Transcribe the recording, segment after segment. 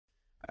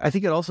I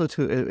think it also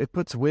too it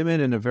puts women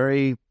in a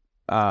very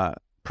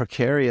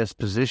precarious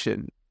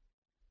position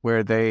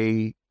where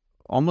they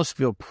almost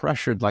feel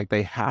pressured, like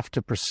they have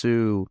to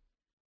pursue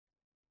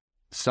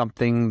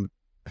something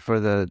for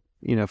the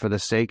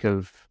sake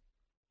of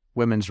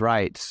women's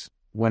rights,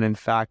 when in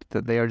fact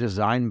that they are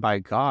designed by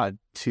God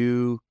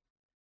to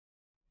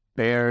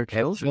bear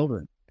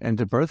children and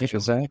to birth children.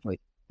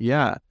 Exactly.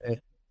 Yeah.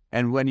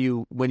 And when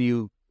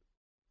you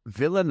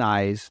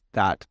villainize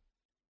that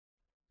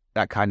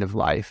kind of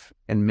life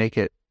and make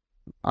it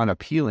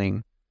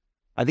unappealing,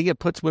 I think it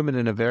puts women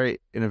in a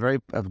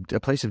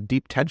place of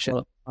deep tension.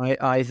 Well,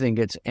 I think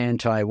it's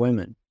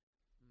anti-women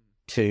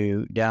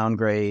to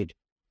downgrade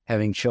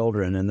having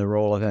children and the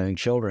role of having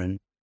children.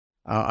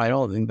 I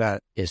don't think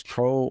that is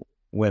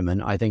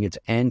pro-women. I think it's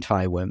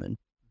anti-women,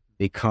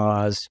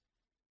 because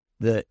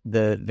the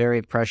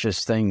very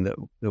precious thing that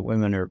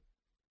women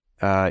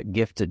are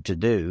gifted to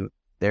do,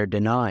 they're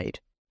denied,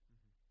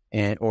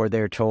 or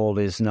they're told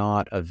is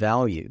not of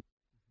value.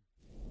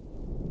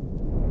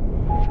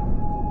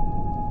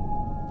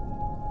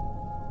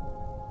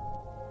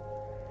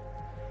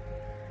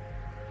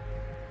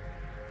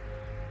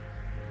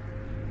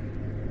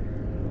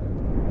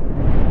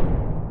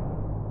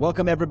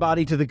 Welcome,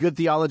 everybody, to the Good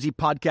Theology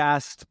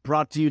Podcast,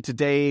 brought to you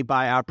today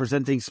by our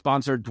presenting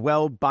sponsor,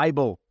 Dwell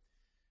Bible.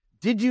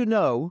 Did you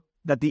know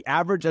that the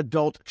average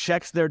adult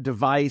checks their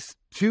device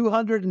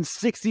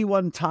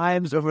 261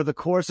 times over the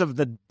course of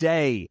the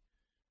day?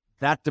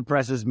 That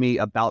depresses me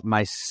about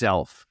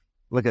myself.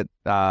 Look at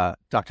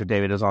Dr.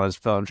 David is on his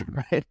phone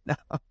right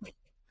now.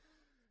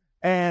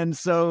 And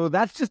so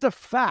that's just a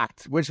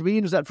fact, which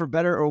means that for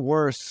better or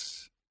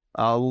worse,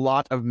 a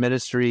lot of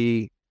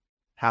ministry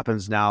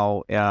happens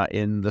now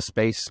in the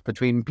space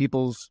between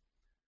people's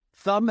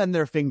thumb and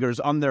their fingers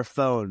on their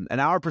phone. And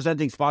our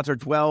presenting sponsor,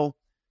 Dwell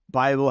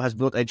Bible, has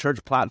built a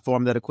church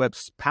platform that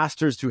equips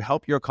pastors to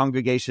help your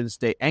congregation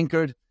stay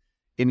anchored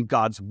in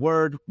God's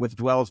Word with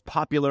Dwell's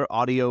popular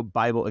audio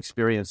Bible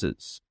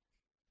experiences.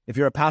 If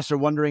you're a pastor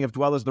wondering if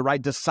Dwell is the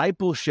right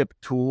discipleship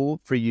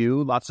tool for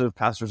you, lots of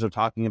pastors are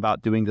talking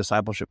about doing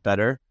discipleship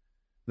better,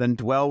 then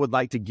Dwell would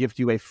like to gift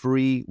you a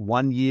free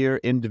 1-year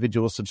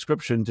individual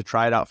subscription to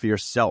try it out for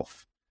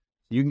yourself.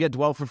 You can get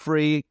Dwell for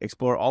free,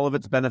 explore all of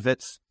its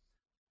benefits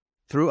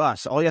through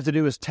us. All you have to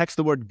do is text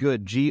the word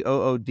GOOD,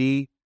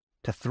 G-O-O-D,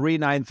 to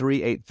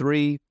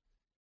 39383,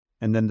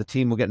 and then the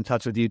team will get in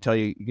touch with you,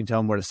 you can tell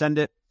them where to send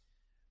it.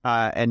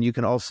 And you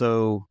can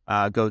also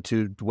go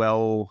to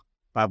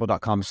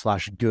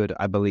dwellbible.com/good,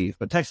 I believe.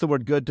 But text the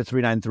word GOOD to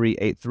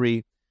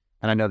 39383,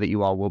 and I know that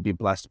you all will be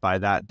blessed by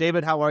that.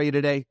 David, how are you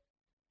today?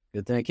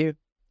 Good, thank you.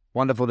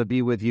 Wonderful to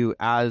be with you,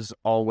 as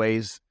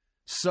always.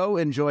 So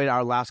enjoyed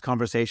our last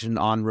conversation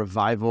on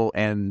revival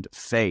and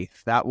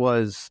faith. That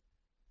was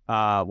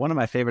one of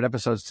my favorite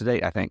episodes to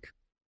date, I think.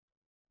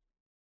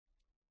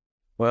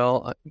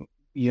 Well,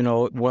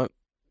 what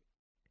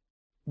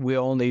we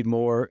all need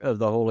more of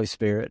the Holy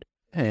Spirit.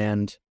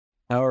 And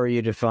however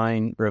you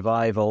define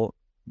revival,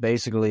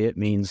 basically it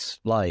means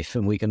life,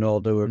 and we can all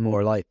do it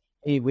more life.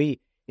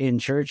 We in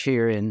church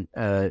here in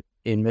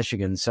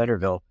Michigan,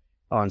 Centerville,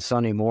 on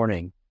Sunday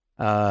morning,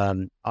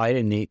 I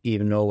didn't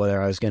even know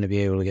whether I was going to be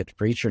able to get to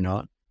preach or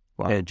not.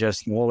 Wow. It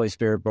just, the Holy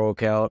Spirit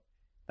broke out.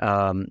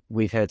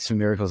 We've had some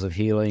miracles of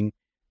healing.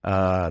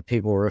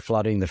 People were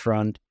flooding the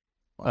front.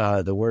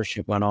 The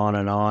worship went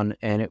on,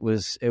 and it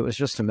was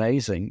just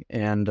amazing.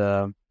 And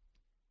the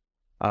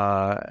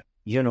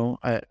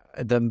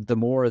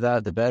more of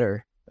that, the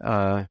better.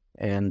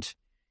 And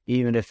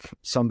even if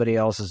somebody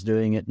else is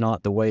doing it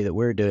not the way that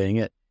we're doing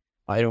it,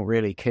 I don't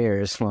really care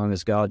as long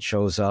as God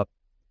shows up.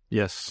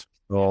 Yes.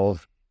 Well,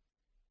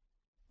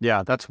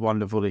 yeah, that's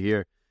wonderful to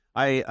hear.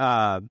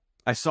 I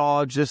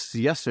saw just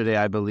yesterday,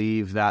 I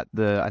believe, that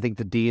I think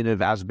the Dean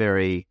of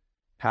Asbury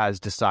has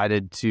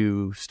decided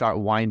to start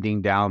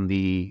winding down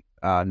the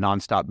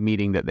nonstop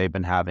meeting that they've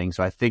been having.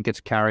 So I think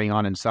it's carrying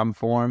on in some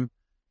form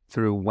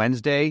through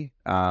Wednesday.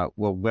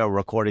 We're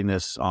recording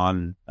this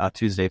on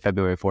Tuesday,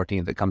 February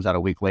 14th. It comes out a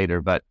week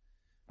later. But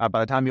by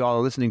the time you all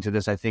are listening to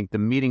this, I think the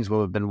meetings will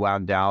have been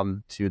wound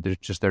down to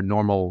just their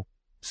normal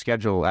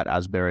schedule at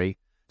Asbury.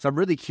 So I'm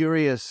really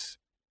curious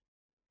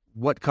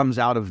what comes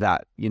out of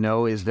that.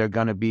 Is there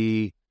going to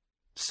be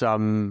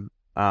some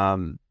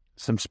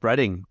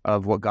spreading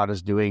of what God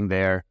is doing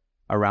there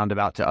around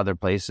about to other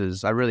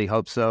places? I really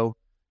hope so.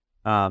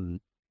 I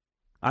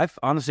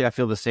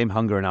feel the same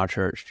hunger in our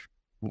church.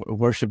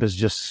 Worship is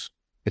just,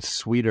 it's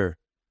sweeter.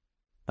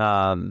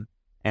 And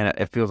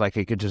it feels like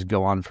it could just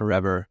go on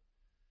forever.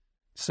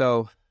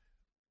 So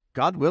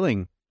God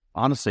willing,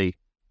 honestly,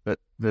 but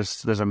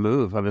there's a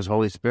move of His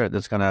Holy Spirit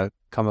that's going to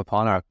come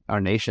upon our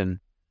nation.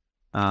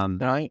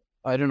 I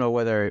don't know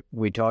whether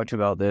we talked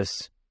about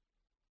this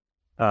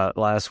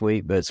last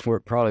week, but it's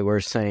probably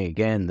worth saying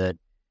again that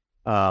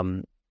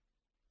the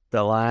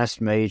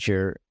last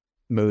major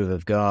move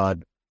of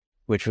God,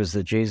 which was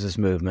the Jesus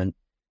movement,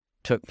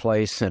 took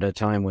place at a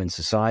time when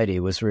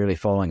society was really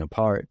falling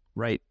apart.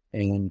 Right.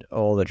 And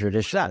all the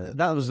traditions.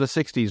 That was the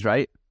 60s,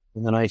 right?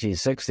 In the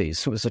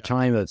 1960s. It was a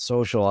time of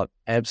social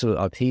absolute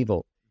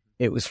upheaval.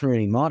 it was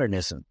really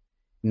modernism.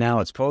 Now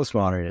it's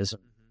postmodernism,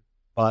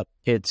 but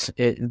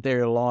there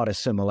are a lot of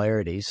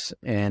similarities.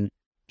 And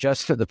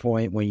just to the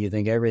point when you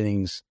think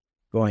everything's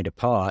going to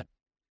pot,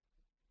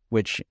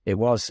 which it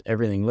was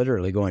everything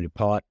literally going to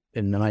pot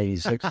in the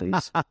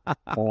 1960s,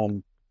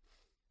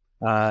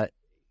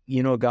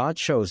 God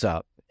shows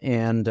up.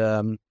 And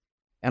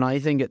I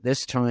think at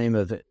this time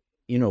of,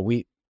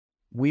 we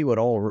would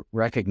all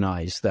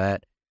recognize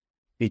that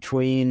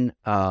between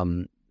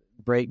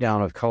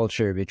breakdown of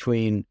culture,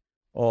 between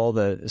all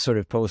the sort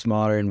of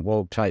postmodern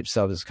woke type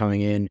stuff that's coming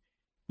in,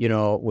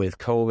 with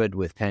COVID,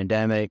 with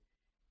pandemic,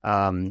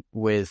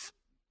 with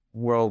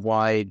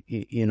worldwide,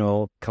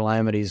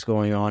 calamities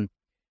going on,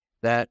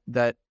 that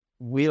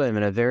we live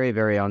in a very,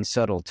 very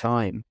unsettled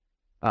time,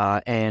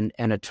 and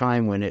a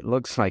time when it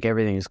looks like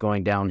everything is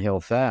going downhill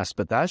fast.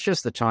 But that's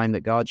just the time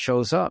that God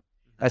shows up.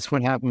 That's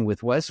what happened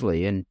with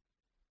Wesley in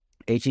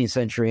 18th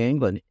century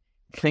England.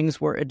 Things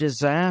were a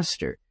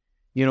disaster.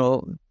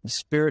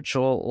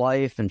 Spiritual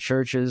life and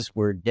churches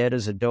were dead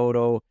as a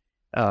dodo.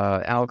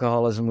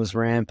 Alcoholism was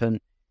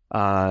rampant.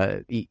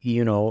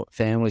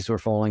 Families were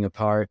falling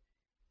apart.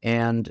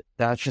 And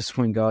that's just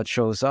when God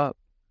shows up.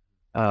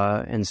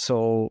 And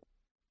so,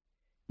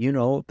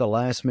 the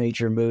last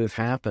major move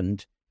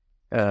happened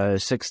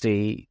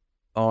 60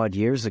 odd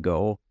years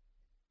ago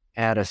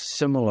at a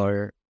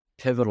similar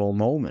pivotal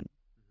moment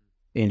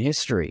in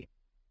history.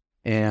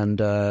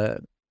 And I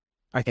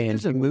think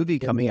there's a movie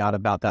coming out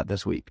about that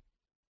this week.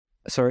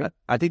 Sorry?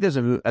 I think there's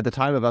at the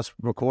time of us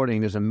recording,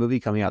 there's a movie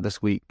coming out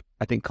this week,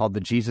 I think called The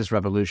Jesus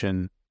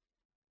Revolution.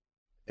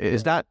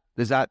 Is that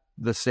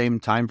the same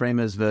time frame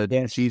as the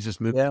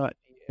Jesus movie? Yeah.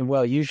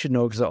 Well, you should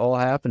know because it all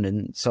happened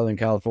in Southern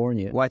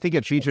California. Well, I think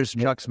it features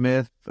Chuck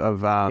Smith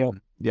of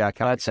Calvary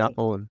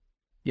Chapel. And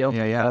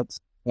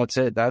That's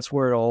it. That's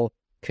where it all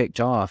kicked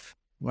off.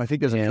 Well, I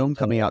think there's a film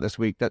coming out this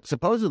week that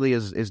supposedly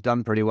is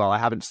done pretty well. I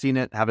haven't seen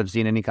it. Haven't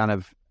seen any kind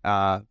of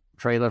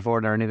trailer for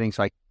it or anything,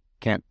 so I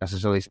can't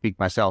necessarily speak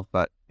myself.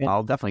 But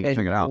I'll definitely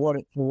check it out.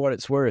 For what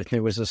it's worth,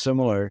 there was a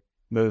similar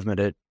movement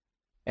at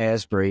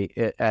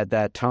Asbury at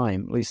that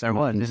time. At least there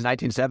was in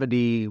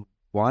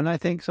 1971, I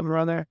think, somewhere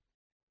around there.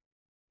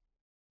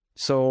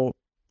 So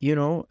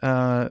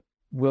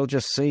we'll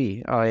just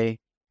see.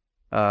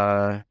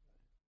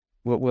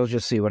 We'll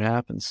just see what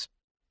happens.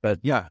 But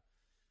yeah,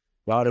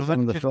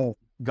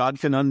 God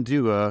can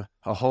undo a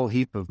whole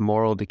heap of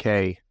moral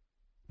decay,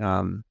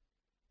 and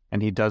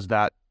He does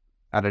that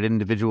at an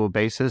individual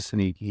basis, and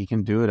he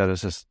can do it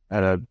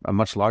at a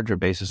much larger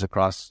basis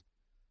across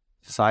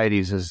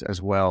societies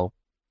as well.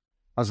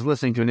 I was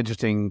listening to an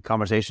interesting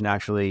conversation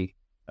actually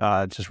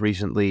just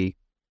recently.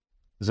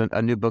 There's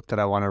a new book that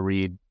I want to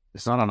read.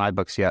 It's not on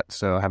iBooks yet,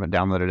 so I haven't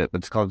downloaded it, but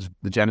it's called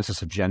The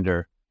Genesis of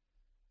Gender.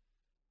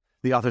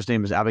 The author's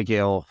name is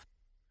Abigail.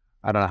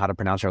 I don't know how to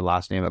pronounce her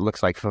last name. It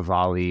looks like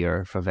Favale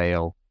or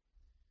Favale.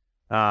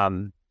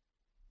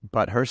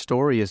 But her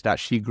story is that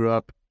she grew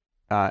up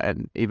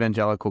an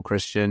evangelical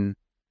Christian,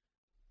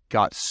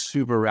 got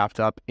super wrapped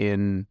up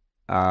in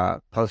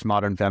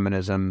postmodern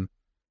feminism,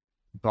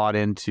 bought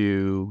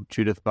into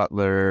Judith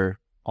Butler,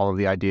 all of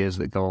the ideas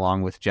that go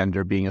along with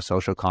gender being a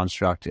social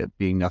construct, it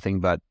being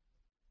nothing but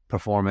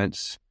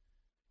performance.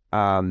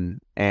 And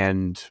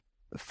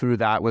through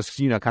that was,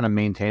 kind of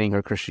maintaining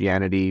her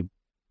Christianity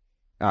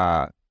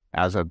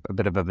as a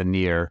bit of a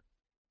veneer.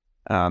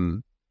 I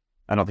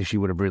don't think she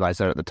would have realized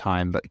that at the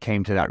time, but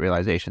came to that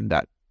realization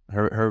that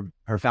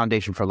her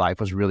foundation for life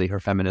was really her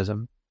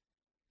feminism.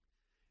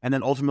 And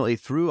then ultimately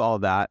through all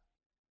of that,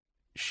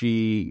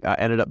 she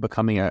ended up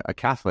becoming a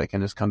Catholic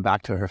and has come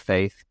back to her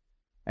faith.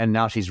 And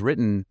now she's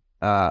written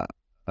a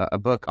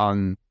book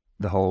on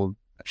the whole,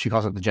 she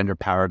calls it the gender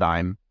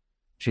paradigm.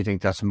 She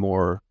thinks that's a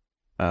more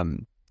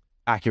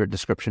accurate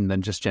description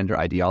than just gender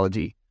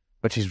ideology.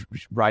 But she's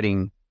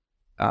writing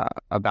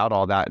about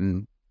all that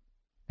and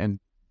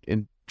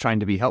trying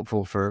to be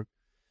helpful for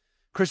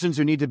Christians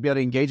who need to be able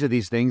to engage with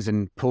these things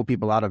and pull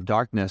people out of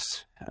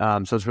darkness.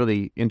 So it's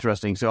really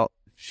interesting. So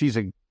she's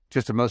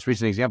just the most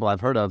recent example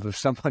I've heard of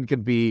someone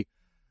could be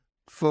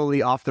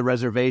fully off the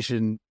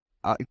reservation,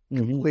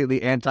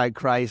 completely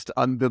anti-Christ,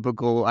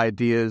 unbiblical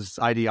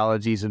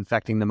ideologies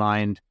infecting the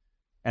mind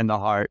and the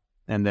heart,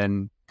 and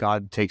then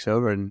God takes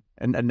over, and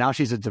now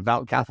she's a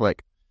devout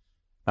Catholic.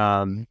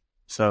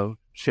 So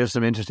she has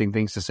some interesting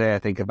things to say, I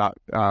think, about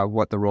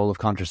what the role of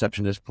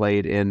contraception has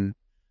played in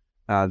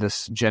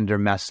this gender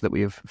mess that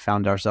we've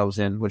found ourselves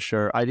in, which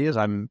are ideas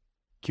I'm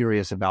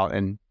curious about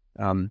and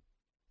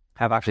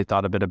have actually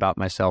thought a bit about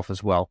myself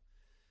as well.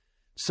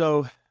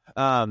 So,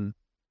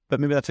 but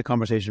maybe that's a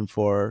conversation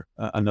for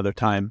another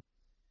time.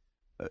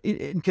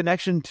 In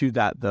connection to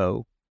that,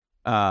 though,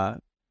 I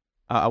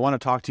want to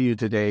talk to you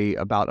today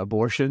about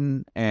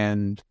abortion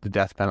and the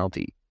death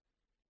penalty.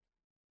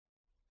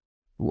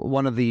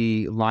 One of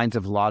the lines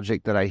of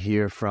logic that I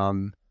hear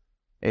from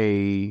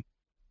a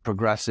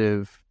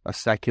progressive, a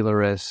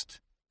secularist,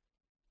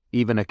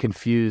 even a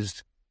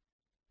confused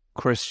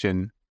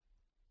Christian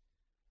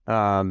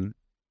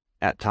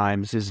at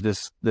times is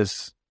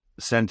this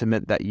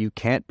sentiment that you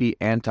can't be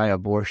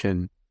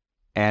anti-abortion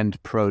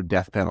and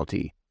pro-death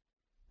penalty.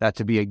 That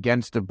to be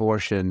against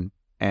abortion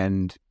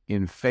and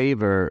in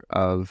favor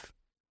of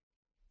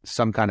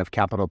some kind of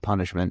capital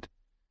punishment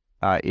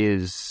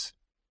is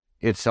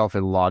itself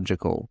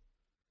illogical.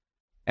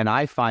 And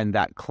I find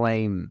that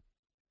claim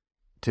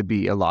to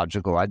be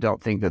illogical. I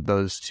don't think that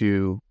those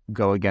two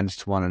go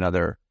against one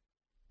another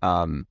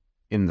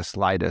in the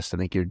slightest. I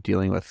think you're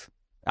dealing with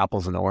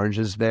apples and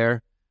oranges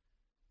there.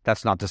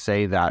 That's not to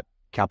say that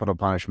capital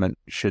punishment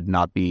should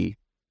not be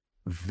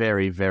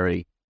very,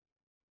 very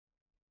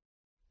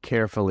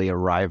carefully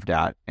arrived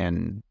at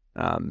and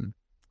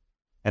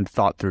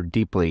thought through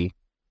deeply.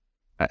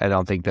 I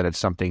don't think that it's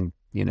something,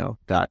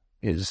 that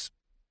is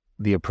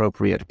the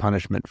appropriate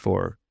punishment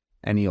for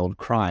any old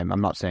crime.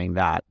 I'm not saying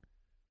that.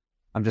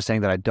 I'm just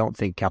saying that I don't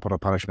think capital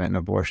punishment and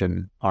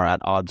abortion are at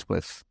odds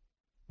with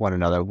one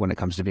another when it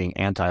comes to being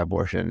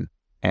anti-abortion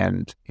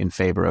and in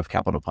favor of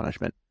capital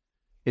punishment.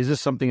 Is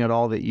this something at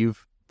all that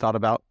you've thought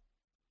about?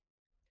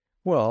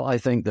 Well, I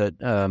think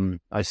that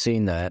I've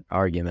seen that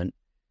argument.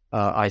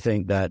 I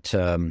think that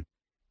from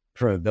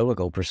a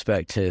biblical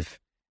perspective,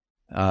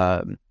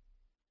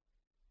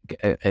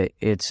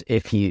 it's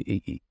if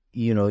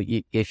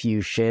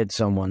you shed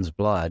someone's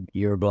blood,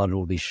 your blood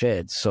will be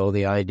shed. So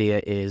the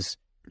idea is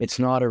it's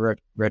not a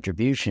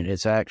retribution.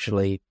 It's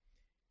actually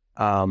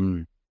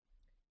a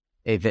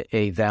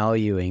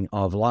valuing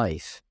of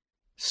life.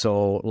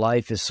 So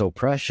life is so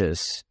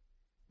precious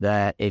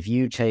that if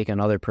you take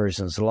another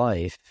person's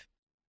life,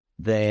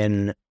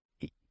 then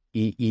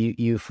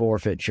you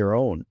forfeit your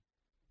own.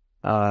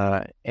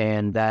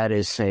 And that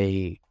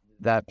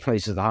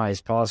places the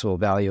highest possible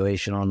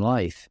valuation on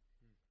life.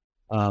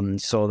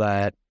 So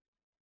that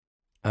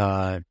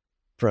from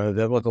a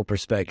biblical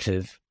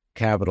perspective,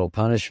 capital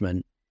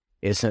punishment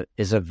is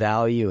a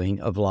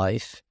valuing of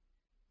life,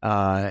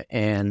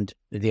 and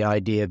the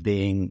idea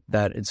being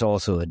that it's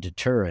also a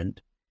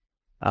deterrent.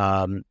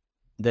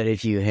 That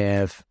if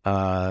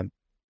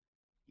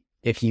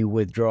you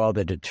withdraw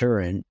the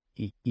deterrent,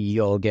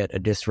 you'll get a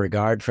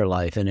disregard for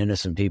life, and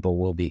innocent people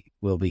will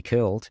be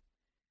killed.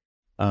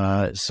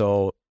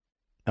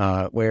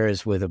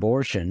 Whereas with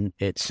abortion,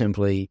 it's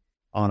simply,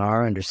 on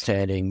our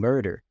understanding,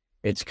 murder.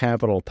 It's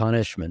capital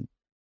punishment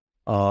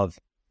of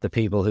the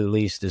people who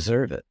least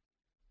deserve it.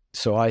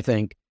 So I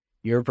think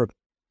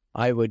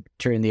I would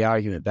turn the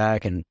argument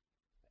back and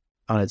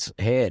on its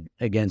head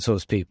against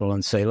those people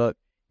and say, look,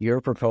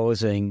 you're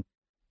proposing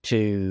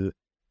to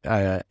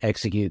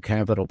execute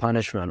capital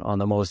punishment on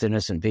the most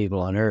innocent people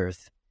on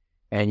earth,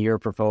 and you're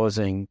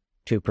proposing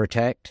to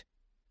protect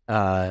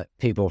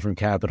people from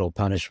capital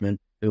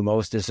punishment who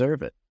most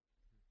deserve it.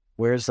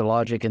 Where's the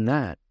logic in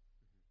that?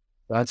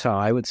 That's how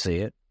I would see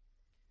it.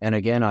 And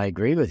again, I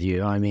agree with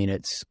you. I mean,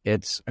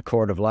 it's a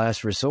court of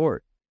last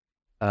resort,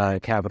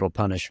 capital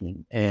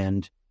punishment,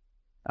 and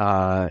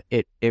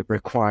it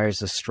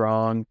requires a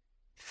strong,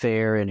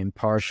 fair, and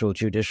impartial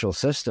judicial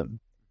system.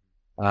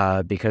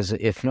 Because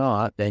if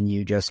not, then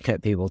you just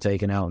get people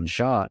taken out and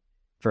shot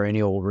for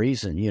any old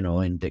reason,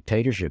 in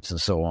dictatorships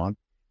and so on,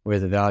 where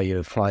the value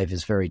of life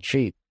is very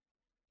cheap.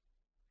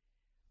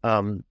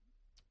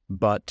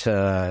 But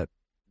the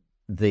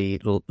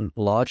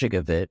logic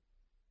of it,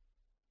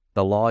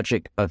 the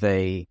logic of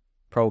a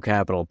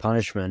pro-capital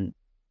punishment,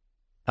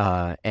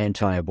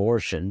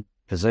 anti-abortion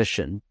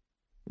position,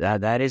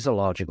 that is a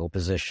logical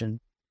position.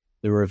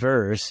 The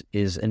reverse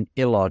is an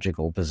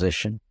illogical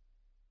position.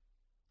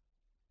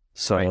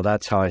 So right.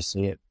 That's how I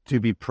see it.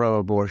 To be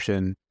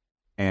pro-abortion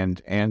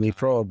and be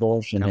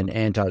pro-abortion and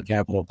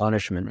anti-capital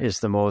punishment is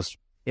the most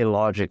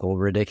illogical,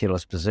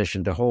 ridiculous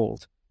position to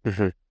hold.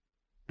 Mm-hmm.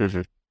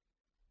 Mm-hmm.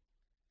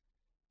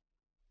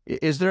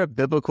 Is there a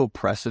biblical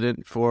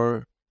precedent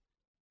for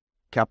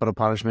capital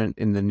punishment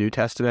in the New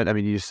Testament? I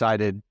mean, you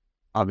cited,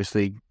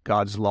 obviously,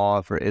 God's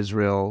law for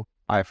Israel,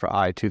 eye for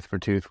eye, tooth for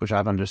tooth, which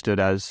I've understood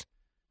as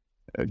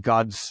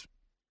God's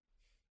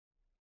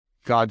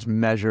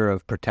measure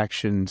of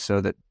protection so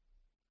that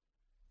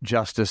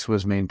justice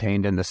was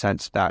maintained in the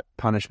sense that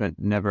punishment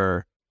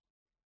never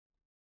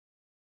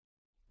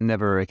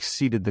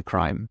exceeded the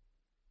crime.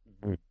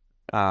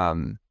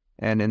 Mm-hmm.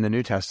 And in the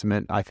New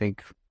Testament, I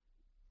think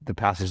the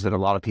passage that a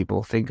lot of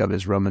people think of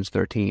is Romans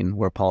 13,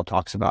 where Paul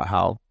talks about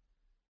how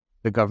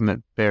the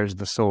government bears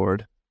the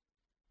sword.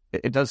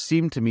 It does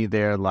seem to me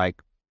there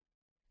like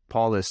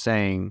Paul is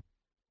saying,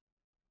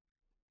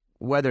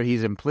 whether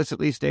he's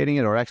implicitly stating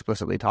it or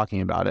explicitly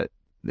talking about it,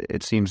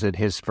 it seems that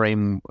his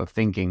frame of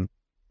thinking,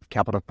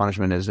 capital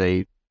punishment is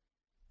a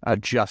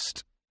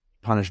just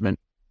punishment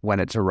when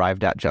it's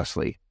arrived at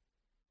justly.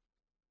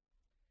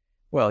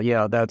 Well,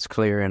 yeah, that's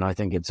clear, and I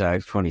think it's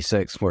Acts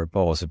 26 where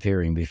Paul is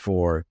appearing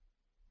before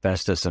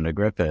Festus and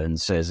Agrippa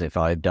and says, if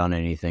I've done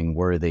anything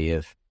worthy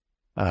of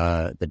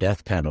the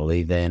death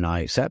penalty, then I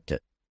accept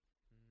it.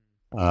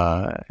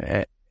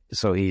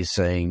 So he's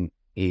saying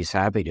he's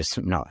happy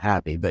to, not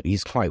happy, but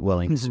he's quite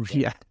willing to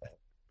yeah.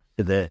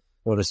 to the,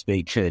 so to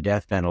speak, to the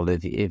death penalty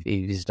if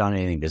he's done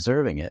anything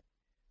deserving it.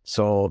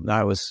 So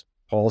that was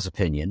Paul's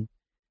opinion.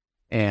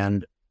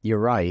 And you're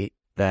right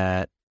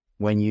that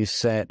when you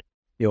set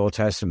the Old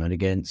Testament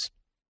against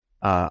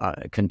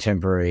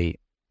contemporary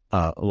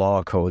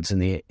law codes in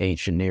the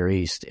ancient Near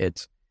East.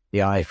 It's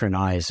the eye for an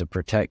eye is a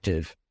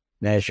protective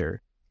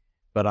measure.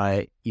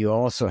 But you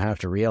also have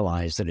to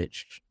realize that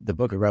the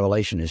book of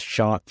Revelation is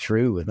shot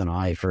through with an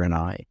eye for an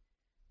eye.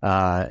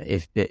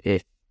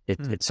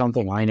 It's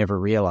something I never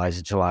realized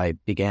until I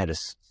began to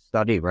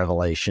study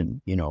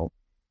Revelation,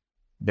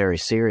 very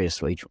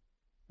seriously,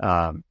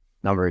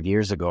 number of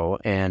years ago.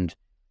 And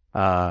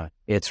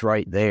it's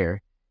right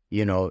there.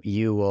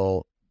 You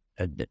will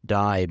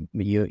die.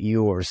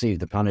 You will receive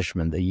the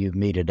punishment that you've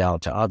meted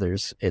out to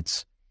others.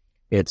 It's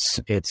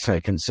a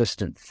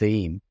consistent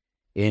theme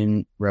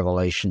in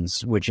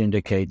Revelations, which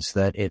indicates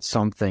that it's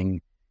something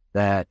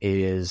that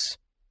is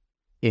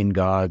in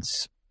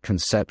God's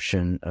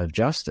conception of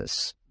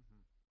justice.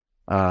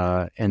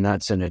 And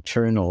that's an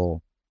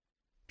eternal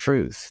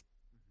truth.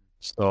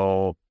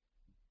 So,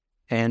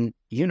 and,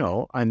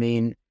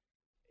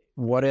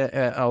 what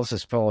else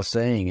is Paul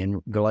saying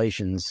in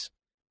Galatians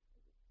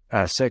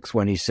 6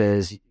 when he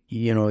says,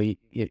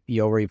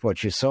 you'll reap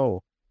what you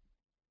sow?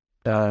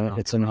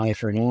 It's an eye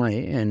for an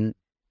eye.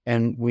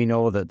 And we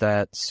know that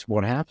that's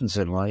what happens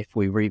in life.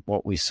 We reap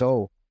what we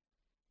sow.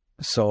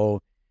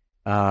 So,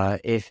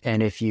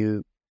 if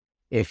you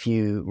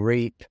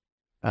reap,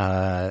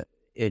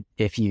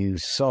 if you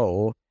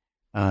sow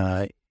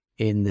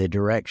in the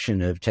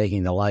direction of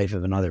taking the life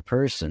of another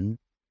person,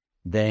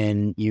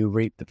 then you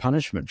reap the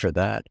punishment for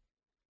that.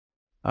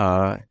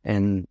 But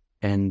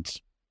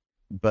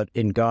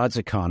in God's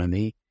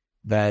economy,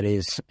 that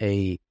is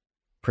a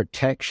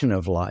protection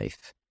of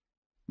life,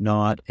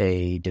 not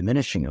a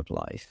diminishing of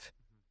life.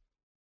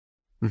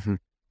 Mm-hmm.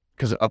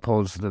 Because it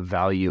upholds the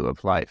value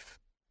of life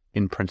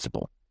in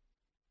principle,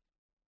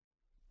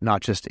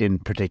 not just in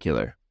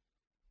particular.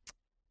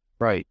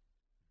 Right.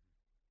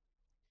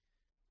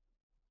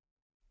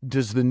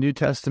 Does the New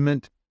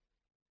Testament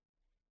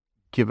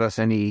give us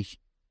any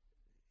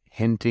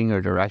hinting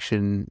or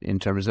direction in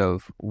terms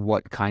of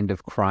what kind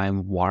of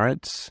crime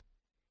warrants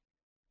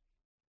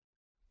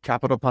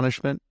capital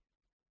punishment?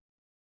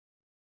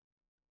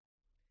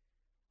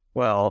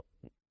 Well,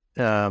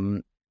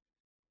 in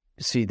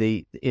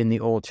the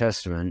Old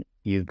Testament,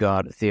 you've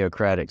got a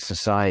theocratic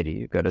society.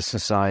 You've got a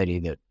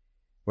society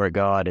where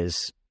God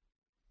is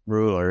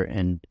ruler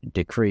and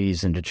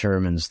decrees and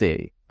determines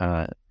the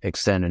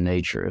extent and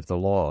nature of the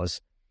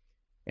laws.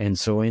 And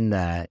so in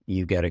that,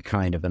 you get a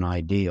kind of an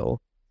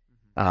ideal.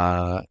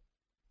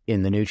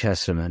 In the New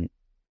Testament,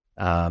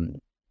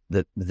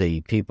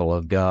 the people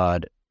of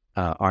God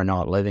are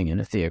not living in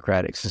a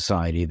theocratic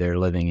society. They're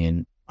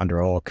living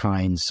under all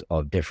kinds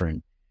of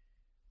different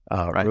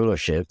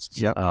rulerships,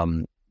 yep.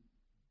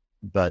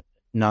 But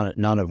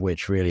none of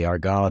which really are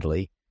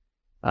godly.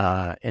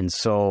 And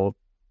so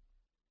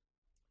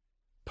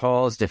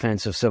Paul's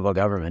defense of civil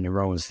government in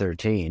Romans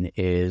 13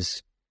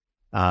 is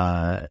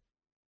that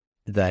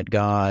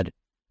God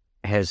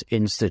has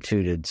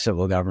instituted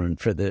civil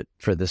government for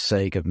the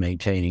sake of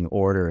maintaining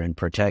order and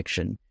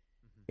protection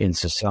in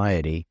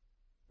society,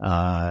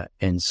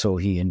 and so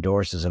he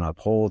endorses and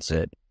upholds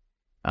it,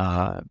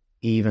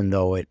 even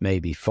though it may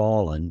be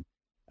fallen.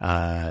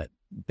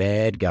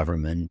 Bad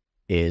government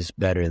is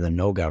better than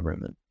no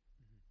government,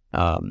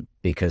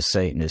 because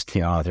Satan is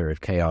the author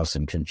of chaos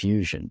and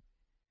confusion.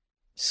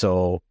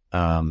 So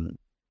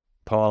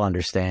Paul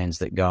understands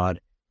that God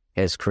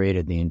has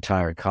created the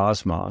entire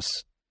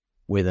cosmos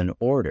with an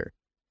order,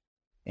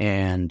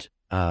 and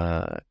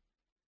the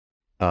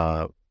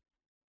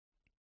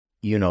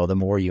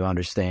more you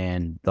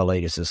understand the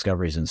latest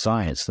discoveries in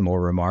science, the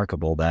more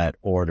remarkable that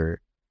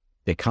order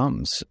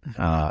becomes.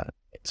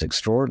 It's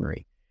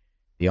extraordinary,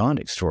 beyond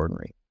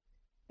extraordinary,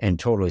 and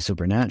totally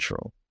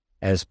supernatural,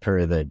 as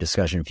per the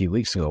discussion a few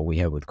weeks ago we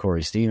had with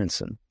Corey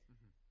Stevenson.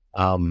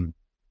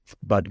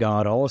 But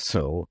God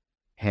also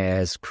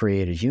has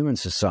created human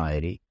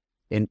society,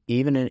 and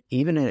even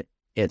in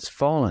its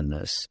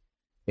fallenness,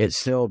 it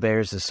still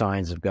bears the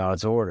signs of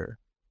God's order.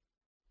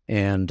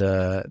 And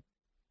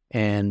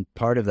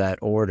part of that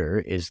order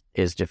is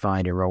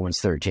defined in Romans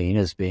 13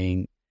 as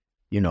being,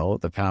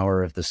 the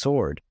power of the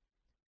sword,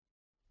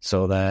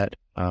 so that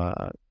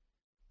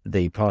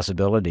the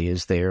possibility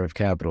is there of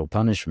capital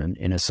punishment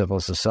in a civil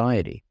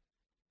society.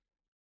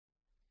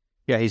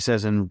 Yeah, he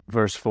says in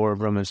verse 4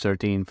 of Romans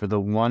 13, "For the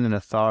one in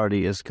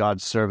authority is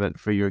God's servant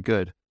for your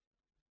good.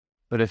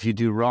 But if you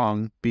do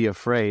wrong, be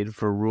afraid,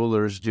 for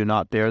rulers do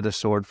not bear the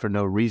sword for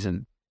no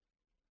reason.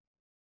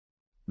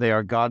 They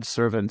are God's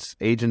servants,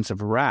 agents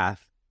of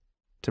wrath,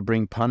 to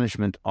bring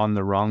punishment on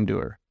the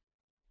wrongdoer."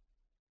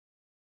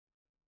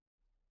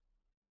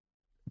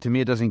 To me,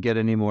 it doesn't get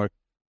any more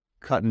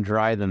cut and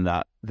dry than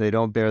that. They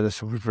don't bear the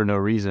sword for no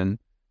reason.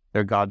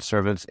 They're God's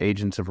servants,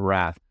 agents of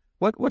wrath.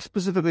 What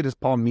specifically does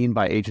Paul mean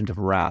by agent of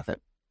wrath?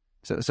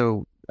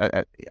 So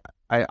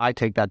I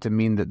take that to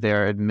mean that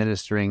they're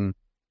administering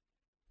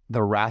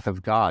the wrath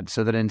of God,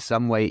 so that in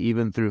some way,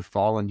 even through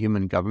fallen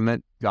human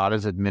government, God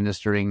is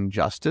administering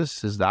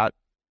justice. Is that?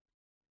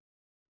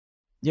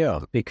 Yeah,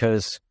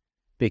 because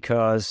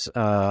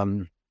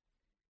even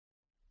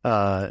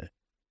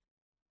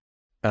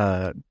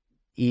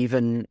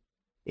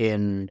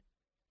in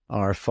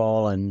our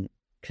fallen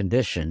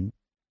condition,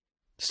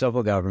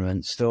 civil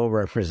government still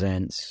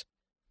represents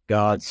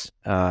God's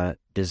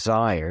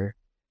desire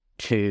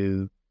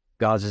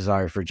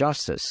for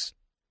justice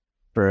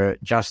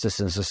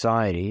in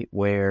society,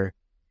 where,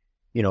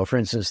 for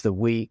instance, the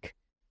weak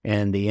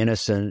and the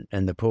innocent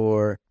and the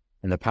poor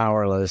and the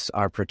powerless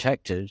are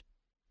protected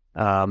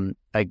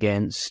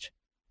against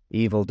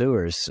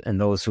evildoers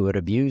and those who would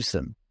abuse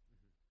them.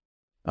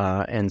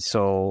 And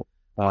so...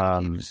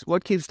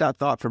 what keeps that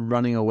thought from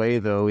running away,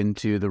 though,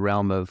 into the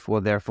realm of,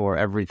 well, therefore,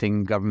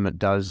 everything government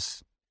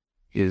does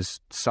is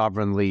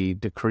sovereignly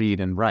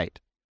decreed and right?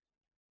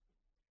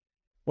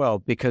 Well,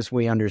 because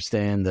we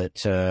understand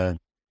that in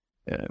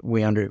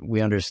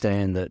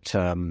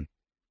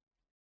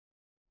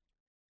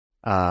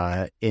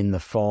the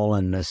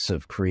fallenness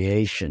of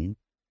creation,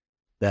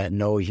 that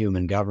no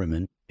human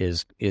government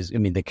is. I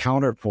mean, the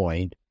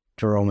counterpoint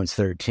to Romans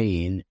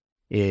 13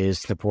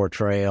 is the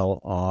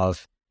portrayal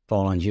of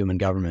fallen human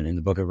government in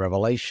the book of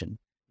Revelation,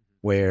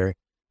 where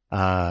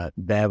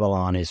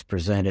Babylon is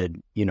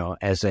presented,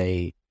 as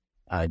a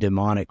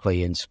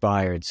demonically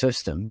inspired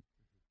system.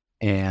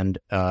 And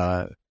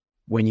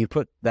when you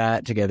put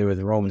that together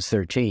with Romans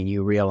 13,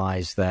 you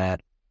realize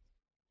that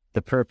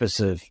the purpose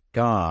of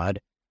God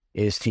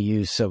is to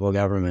use civil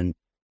government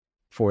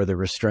for the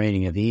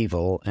restraining of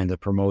evil and the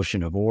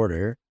promotion of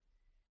order,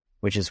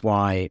 which is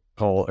why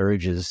Paul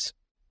urges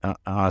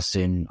us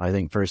in, I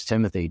think, 1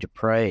 Timothy to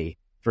pray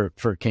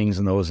for kings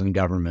and those in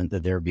government,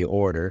 that there be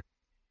order.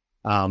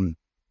 But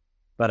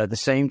at the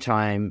same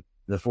time,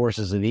 the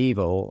forces of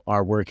evil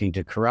are working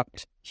to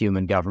corrupt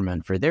human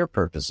government for their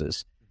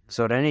purposes.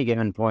 So at any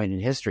given point in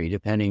history,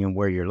 depending on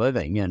where you're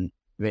living, and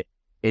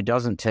it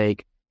doesn't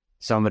take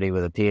somebody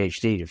with a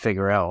PhD to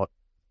figure out,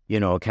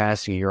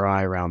 casting your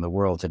eye around the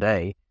world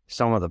today,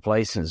 some of the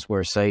places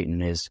where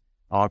Satan is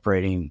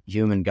operating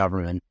human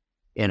government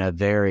in a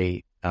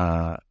very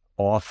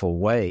awful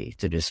way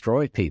to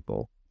destroy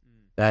people,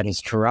 that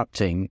is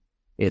corrupting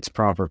its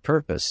proper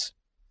purpose.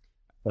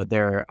 But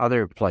there are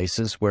other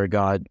places where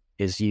God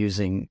is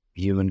using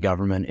human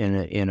government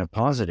in a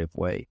positive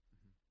way,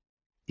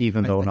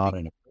 even though not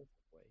in a perfect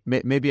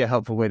way. Maybe a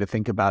helpful way to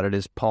think about it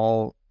is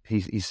Paul,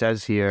 he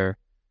says here,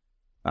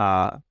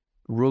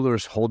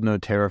 rulers hold no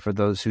terror for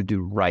those who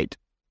do right,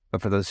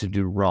 but for those who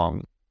do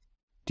wrong.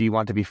 Do you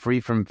want to be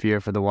free from fear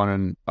of the one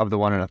in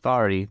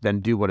authority? Then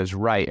do what is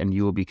right, and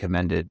you will be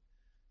commended.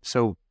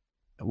 So,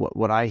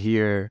 what I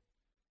hear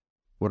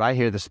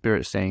the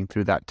Spirit saying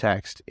through that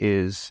text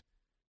is,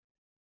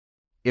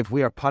 if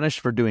we are punished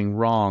for doing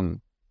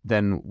wrong,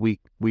 then we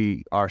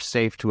are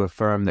safe to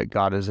affirm that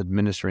God is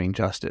administering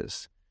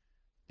justice.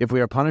 If we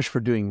are punished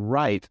for doing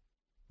right,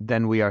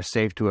 then we are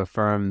safe to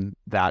affirm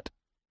that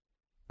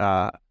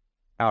our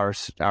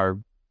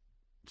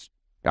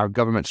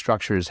government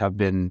structures have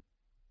been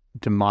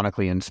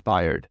demonically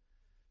inspired.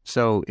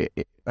 So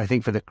I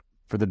think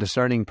for the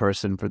discerning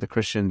person, for the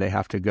Christian, they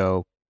have to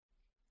go,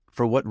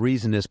 for what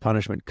reason is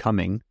punishment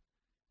coming?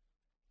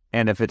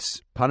 And if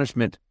it's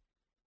punishment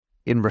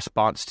in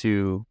response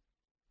to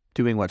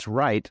doing what's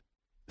right,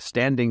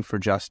 standing for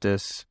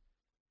justice,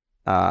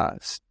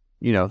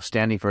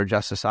 standing for a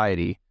just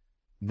society,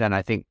 then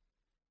I think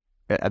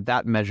at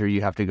that measure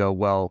you have to go,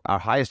 well, our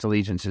highest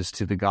allegiance is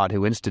to the God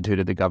who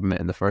instituted the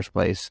government in the first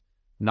place,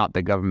 not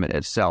the government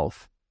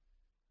itself.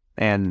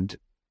 And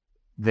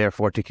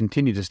therefore to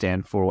continue to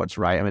stand for what's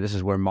right. I mean, this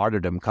is where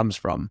martyrdom comes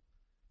from.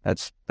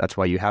 That's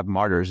why you have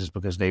martyrs, is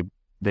because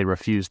they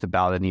refuse to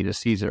bow the knee to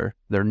Caesar.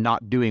 They're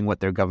not doing what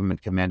their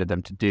government commanded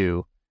them to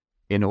do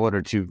in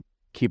order to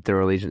keep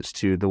their allegiance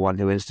to the one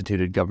who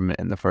instituted government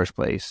in the first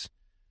place.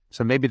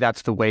 So maybe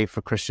that's the way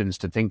for Christians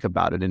to think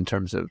about it in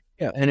terms of...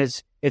 Yeah, and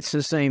it's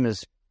the same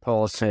as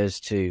Paul says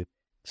to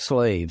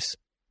slaves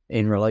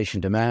in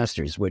relation to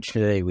masters, which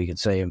today we could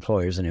say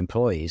employers and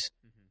employees.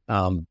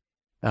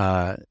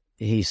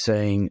 He's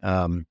saying,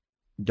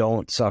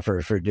 don't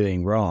suffer for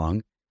doing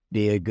wrong,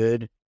 be a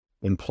good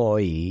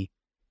employee,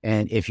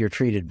 and if you're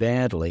treated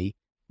badly,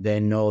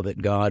 then know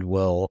that God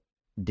will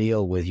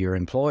deal with your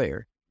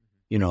employer.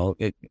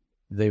 The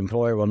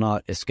employer will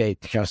not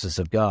escape the justice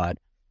of God,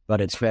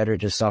 but it's better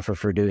to suffer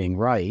for doing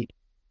right,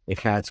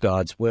 if that's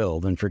God's will,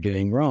 than for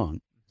doing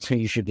wrong. So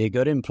you should be a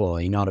good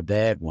employee, not a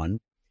bad one.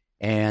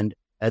 And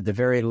at the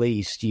very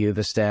least, you've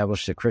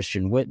established a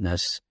Christian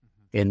witness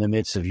in the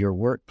midst of your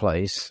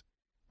workplace.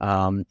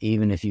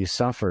 Even if you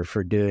suffer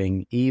for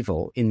doing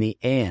evil, in the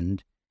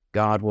end,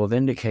 God will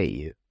vindicate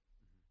you.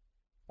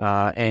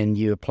 And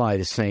you apply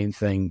the same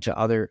thing to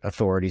other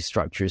authority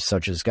structures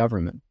such as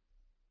government.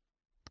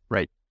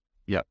 Right.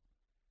 Yep.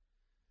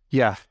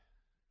 Yeah.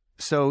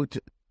 So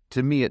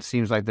to me, it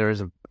seems like there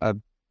is a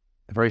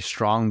very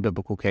strong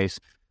biblical case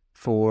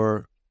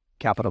for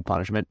capital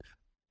punishment.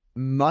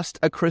 Must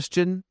a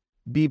Christian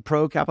be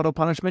pro-capital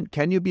punishment?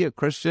 Can you be a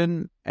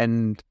Christian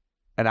and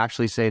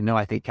actually say, no,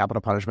 I think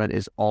capital punishment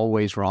is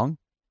always wrong?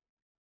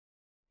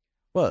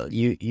 Well,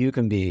 you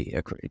can be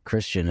a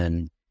Christian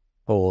and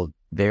hold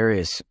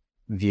various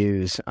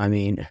views. I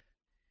mean,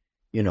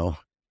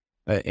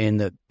 In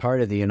the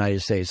part of the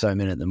United States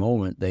I'm in at the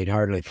moment, they'd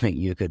hardly think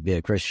you could be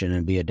a Christian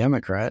and be a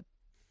Democrat.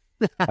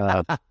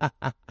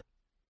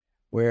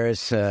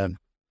 Whereas you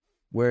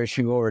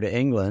go over to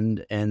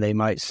England and they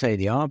might say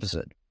the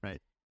opposite, right?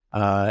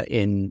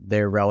 In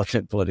their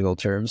relative political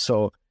terms.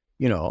 So,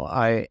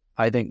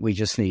 I think we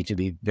just need to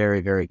be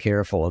very, very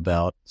careful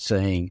about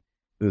saying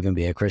who can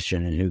be a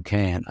Christian and who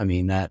can't. I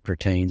mean, that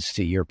pertains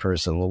to your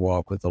personal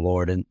walk with the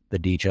Lord and the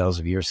details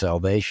of your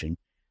salvation.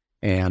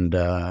 And,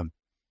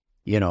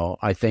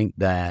 I think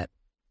that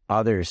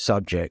other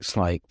subjects,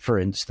 like, for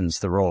instance,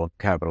 the role of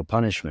capital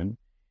punishment,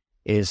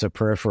 is a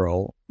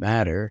peripheral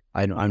matter.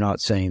 I'm not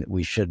saying that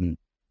we shouldn't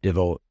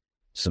devote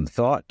some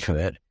thought to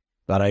it,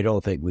 but I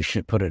don't think we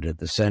should put it at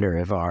the center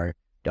of our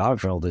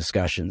doctrinal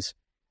discussions.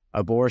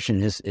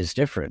 Abortion is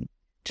different.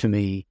 To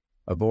me,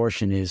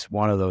 abortion is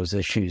one of those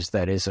issues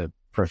that is a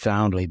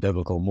profoundly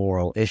biblical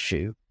moral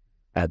issue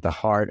at the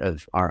heart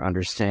of our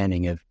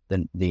understanding of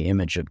the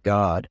image of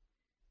God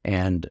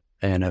and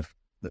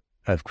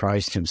of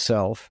Christ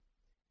himself.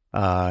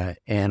 And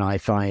I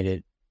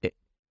find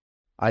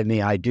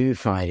I do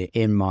find it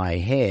in my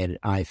head,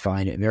 I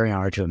find it very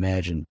hard to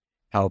imagine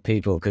how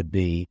people could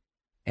be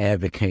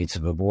advocates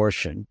of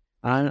abortion.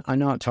 I'm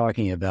not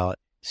talking about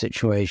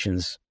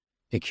situations,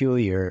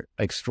 peculiar,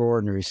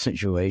 extraordinary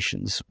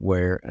situations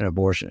where an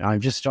abortion,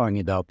 I'm just talking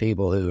about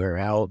people who are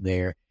out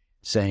there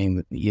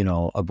saying,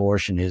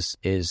 abortion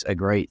is a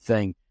great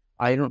thing.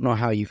 I don't know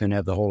how you can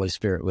have the Holy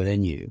Spirit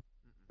within you,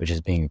 which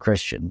is being a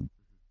Christian,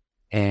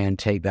 and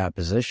take that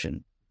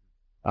position.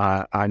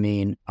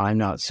 I'm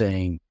not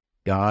saying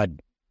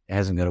God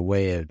hasn't got a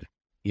way of,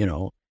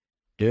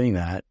 doing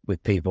that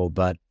with people,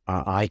 but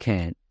I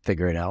can't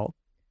figure it out.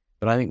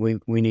 But I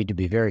think we need to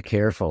be very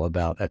careful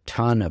about a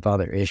ton of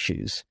other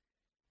issues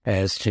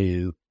as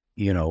to,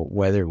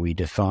 whether we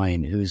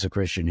define who's a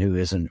Christian, who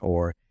isn't,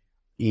 or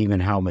even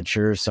how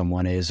mature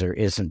someone is or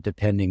isn't,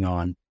 depending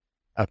on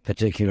a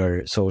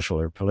particular social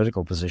or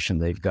political position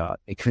they've got.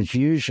 Because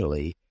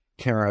usually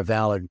there are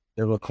valid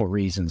biblical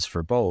reasons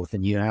for both,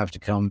 and you have to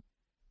come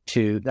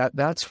to that.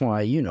 That's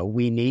why,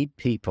 we need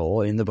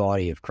people in the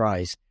body of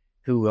Christ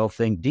who will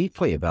think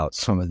deeply about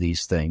some of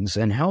these things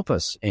and help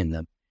us in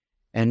them.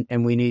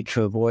 And we need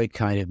to avoid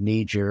kind of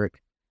knee-jerk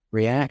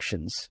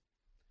reactions.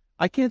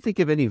 I can't think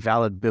of any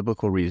valid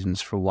biblical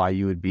reasons for why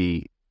you would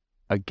be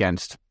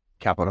against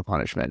capital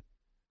punishment.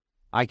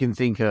 I can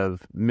think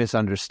of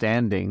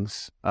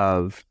misunderstandings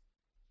of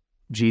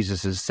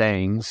Jesus'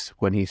 sayings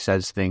when he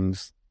says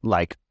things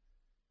like,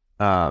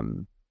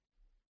 turn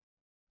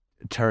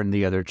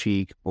the other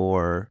cheek,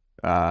 or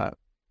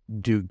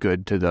do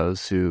good to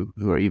those who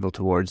are evil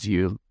towards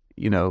you,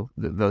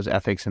 those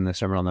ethics in the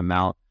Sermon on the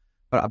Mount.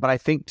 But I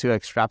think to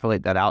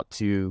extrapolate that out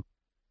to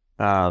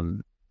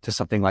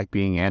something like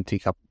being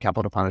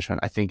anti-capital punishment,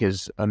 I think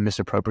is a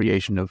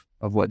misappropriation of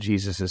what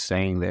Jesus is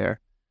saying there.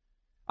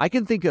 I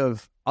can think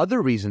of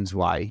other reasons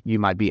why you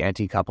might be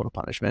anti-capital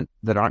punishment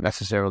that aren't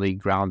necessarily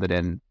grounded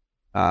in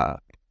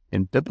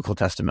biblical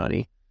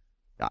testimony.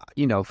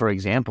 For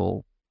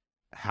example,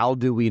 how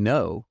do we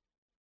know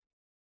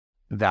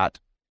that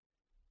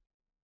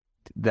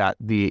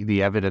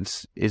the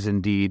evidence is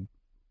indeed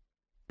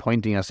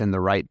pointing us in the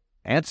right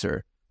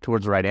answer,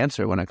 towards the right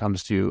answer when it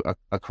comes to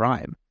a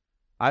crime?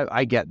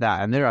 I get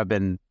that. And there have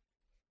been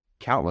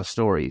countless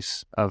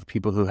stories of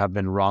people who have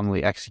been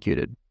wrongly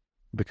executed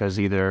because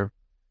either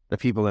the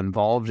people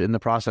involved in the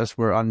process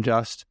were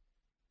unjust,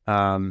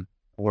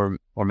 or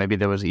maybe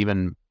there was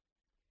even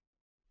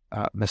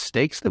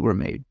mistakes that were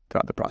made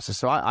throughout the process.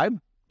 So I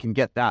can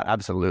get that,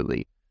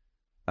 absolutely,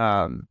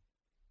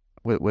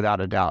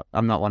 without a doubt.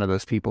 I'm not one of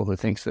those people who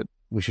thinks that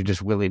we should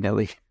just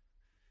willy-nilly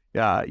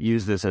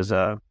use this as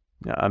a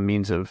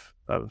means of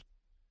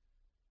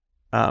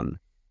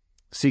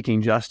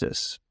seeking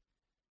justice.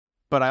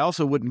 But I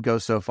also wouldn't go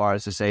so far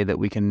as to say that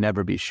we can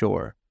never be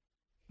sure.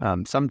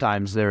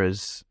 Sometimes there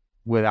is,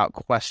 without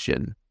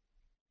question,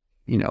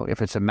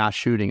 if it's a mass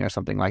shooting or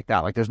something like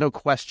that, like there's no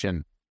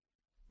question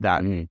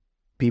that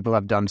people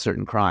have done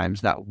certain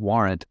crimes that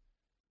warrant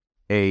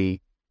a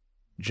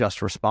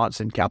just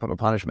response in capital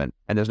punishment.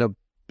 And there's no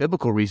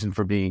biblical reason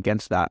for being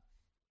against that.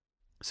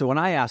 So when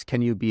I ask,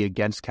 can you be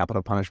against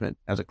capital punishment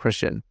as a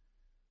Christian?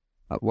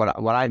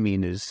 What I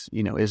mean is,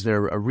 is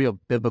there a real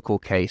biblical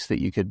case that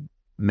you could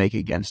make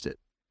against it?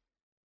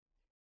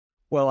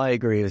 Well, I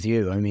agree with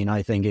you. I mean,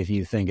 I think if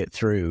you think it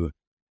through,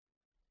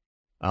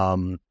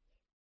 I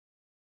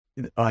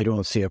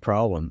don't see a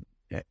problem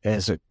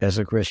as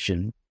a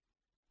Christian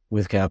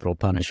with capital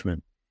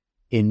punishment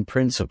in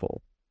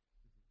principle,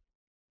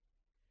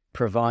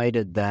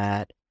 provided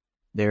that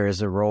there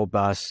is a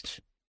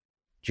robust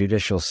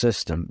judicial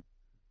system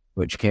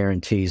which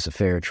guarantees a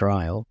fair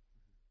trial.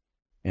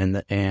 And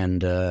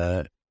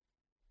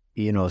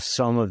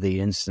some of the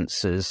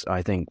instances,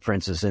 I think, for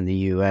instance, in the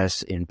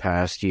U.S. in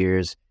past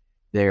years,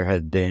 there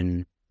have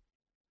been,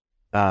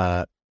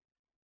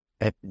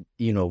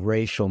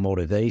 racial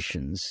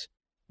motivations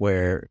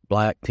where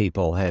Black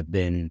people have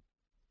been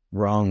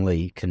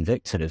wrongly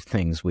convicted of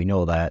things. We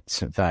know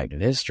that's in fact in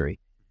history.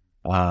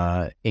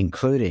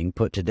 including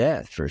put to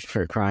death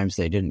for crimes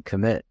they didn't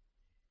commit.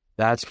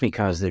 That's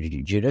because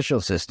the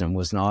judicial system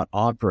was not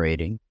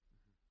operating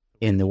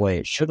in the way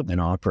it should have been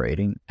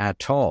operating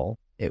at all.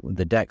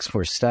 The decks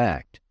were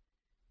stacked.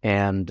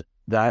 And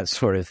that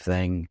sort of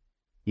thing,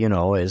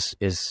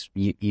 is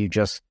you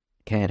just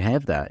can't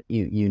have that.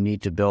 You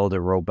need to build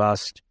a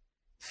robust,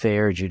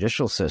 fair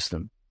judicial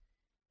system.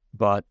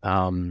 But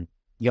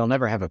you'll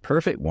never have a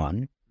perfect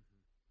one.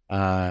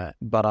 But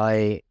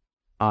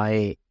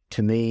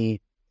to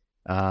me,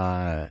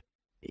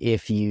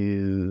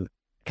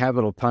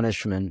 capital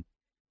punishment,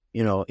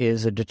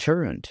 is a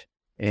deterrent.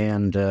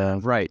 And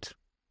right.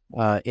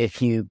 If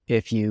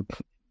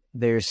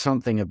there's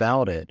something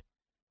about it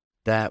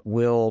that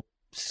will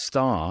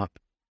stop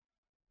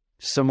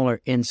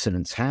similar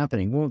incidents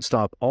happening, won't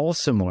stop all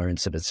similar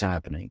incidents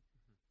happening.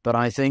 But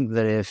I think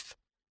that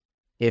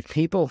if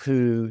people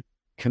who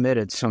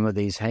committed some of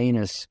these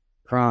heinous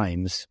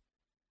crimes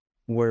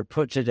were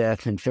put to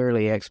death in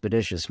fairly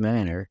expeditious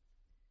manner,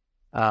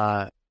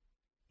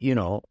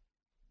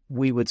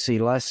 we would see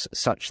less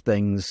such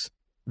things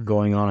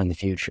going on in the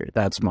future.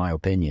 That's my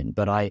opinion.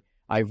 But I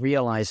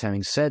realize,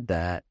 having said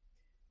that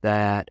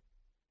the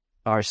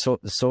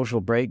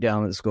social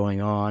breakdown that's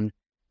going on,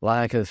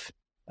 lack of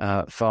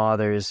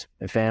fathers,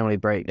 family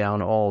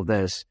breakdown, all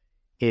this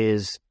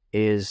is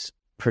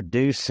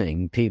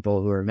producing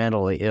people who are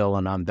mentally ill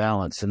and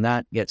unbalanced, and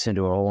that gets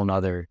into a whole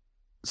other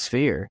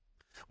sphere.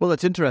 Well,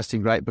 it's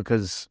interesting, right?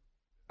 Because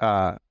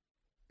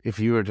if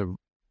you were to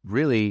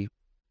really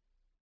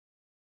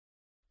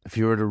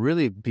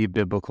be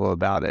biblical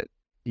about it,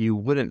 you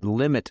wouldn't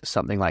limit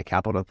something like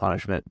capital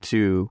punishment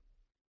to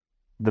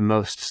the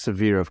most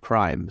severe of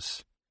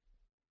crimes.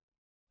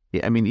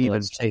 Yeah, I mean, even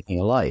it's taking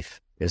a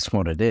life is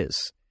what it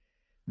is.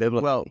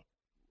 Biblically. Well,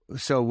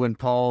 so when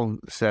Paul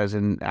says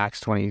in Acts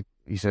 20,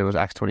 he said it was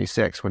Acts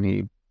 26, when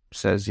he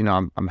says,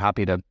 I'm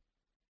happy to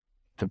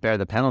bear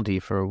the penalty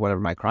for whatever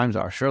my crimes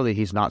are. Surely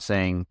he's not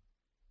saying,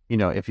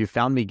 if you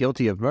found me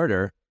guilty of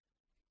murder,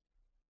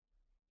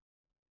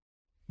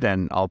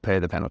 then I'll pay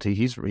the penalty.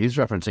 He's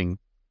referencing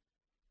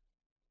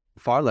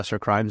far lesser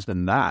crimes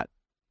than that.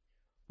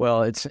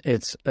 Well,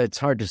 it's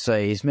hard to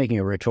say. He's making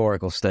a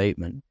rhetorical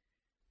statement.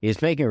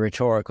 He's making a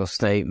rhetorical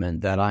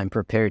statement that I'm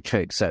prepared to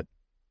accept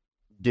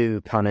due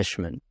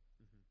punishment,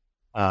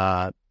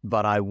 but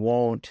I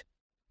won't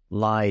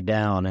lie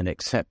down and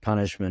accept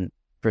punishment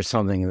for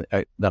something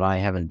that I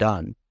haven't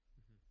done.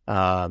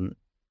 And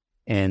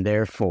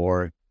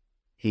therefore,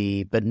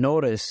 but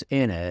notice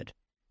in it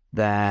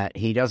that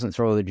he doesn't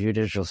throw the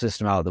judicial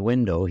system out the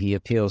window. He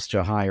appeals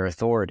to higher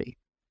authority.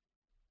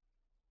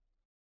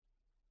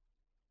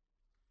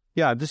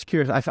 Yeah, I'm just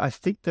curious. I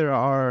think there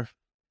are,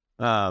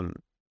 so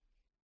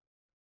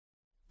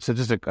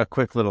just a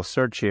quick little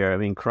search here. I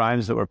mean,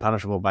 crimes that were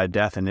punishable by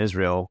death in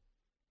Israel: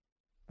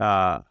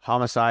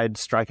 homicide,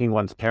 striking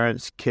one's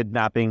parents,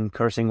 kidnapping,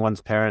 cursing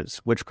one's parents,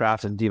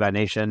 witchcraft and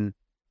divination,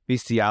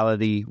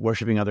 bestiality,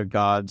 worshiping other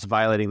gods,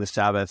 violating the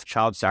Sabbath,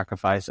 child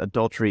sacrifice,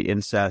 adultery,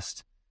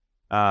 incest,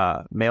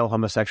 male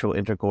homosexual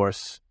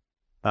intercourse.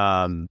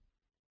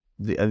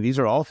 These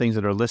are all things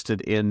that are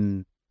listed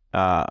in,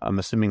 I'm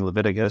assuming,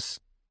 Leviticus,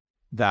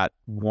 that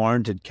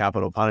warranted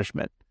capital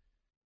punishment.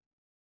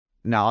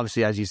 Now,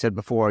 obviously, as you said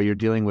before, you're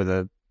dealing with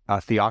a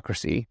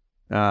theocracy.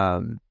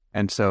 And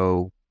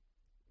so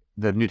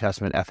the New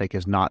Testament ethic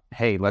is not,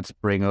 hey, let's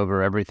bring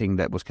over everything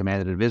that was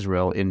commanded of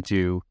Israel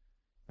into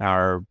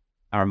our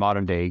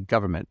modern day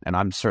government. And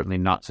I'm certainly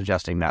not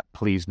suggesting that.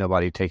 Please,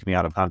 nobody take me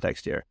out of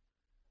context here.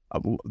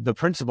 The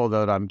principle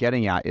that I'm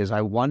getting at is,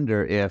 I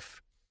wonder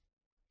if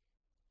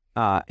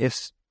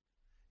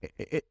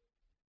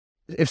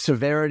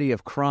severity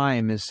of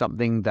crime is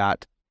something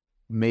that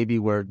maybe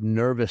we're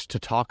nervous to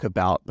talk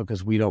about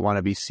because we don't want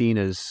to be seen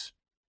as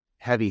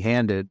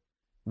heavy-handed,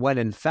 when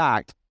in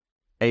fact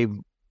a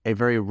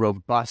very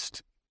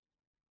robust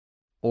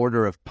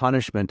order of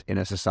punishment in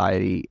a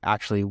society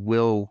actually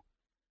will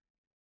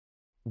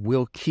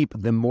keep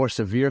the more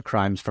severe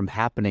crimes from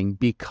happening,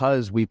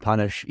 because we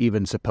punish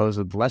even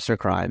supposed lesser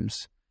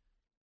crimes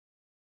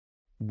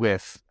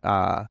with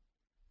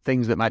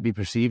things that might be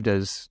perceived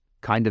as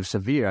kind of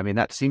severe. I mean,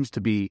 that seems to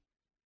be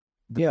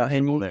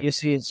and you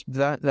see,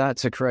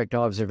 that's a correct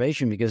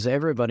observation, because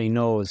everybody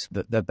knows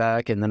that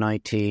back in the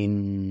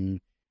 1980s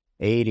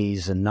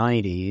and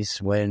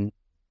 90s, when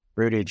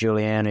Rudy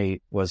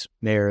Giuliani was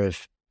mayor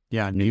of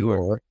New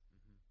York,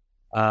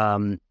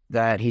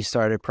 that he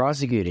started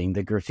prosecuting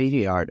the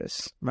graffiti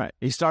artists. Right.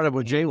 He started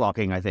with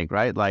jaywalking, I think,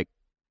 right?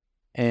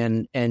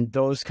 And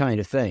those kind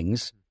of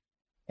things.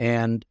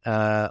 And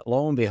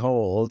lo and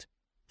behold,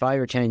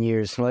 5 or 10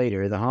 years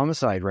later, the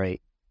homicide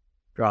rate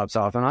drops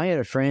off. And I had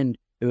a friend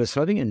who was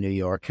living in New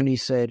York, and he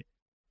said,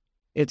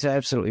 it's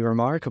absolutely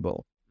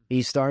remarkable.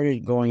 He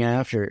started going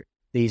after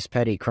these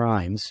petty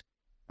crimes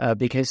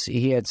because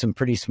he had some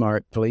pretty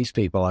smart police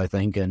people, I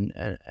think,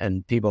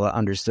 and people that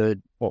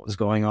understood what was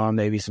going on,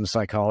 maybe some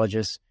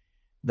psychologists,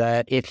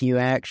 that if you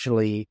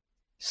actually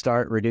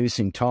start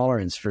reducing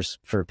tolerance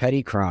for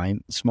petty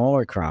crime,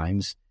 smaller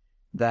crimes,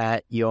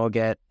 that you'll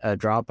get a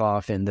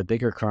drop-off in the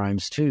bigger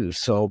crimes too.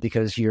 So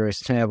because you're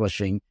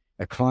establishing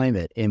a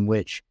climate in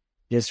which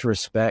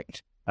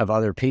disrespect of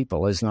other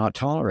people is not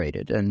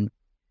tolerated. And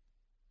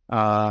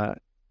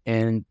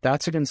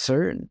that's a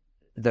concern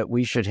that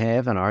we should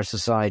have in our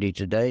society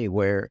today,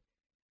 where,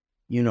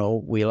 you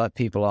know, we let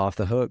people off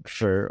the hook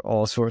for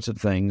all sorts of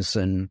things.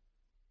 And,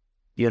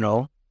 you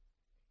know,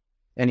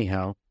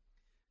 anyhow.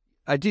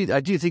 I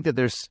do think that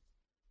there's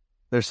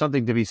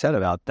something to be said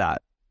about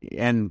that.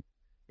 And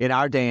in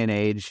our day and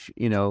age,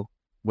 you know,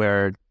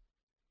 where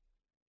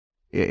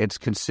it's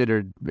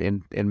considered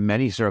in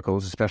many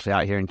circles, especially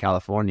out here in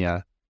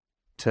California,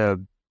 to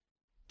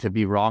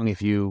be wrong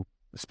if you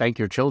spank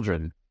your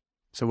children.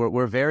 So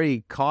we're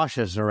very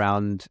cautious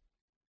around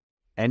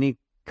any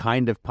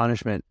kind of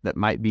punishment that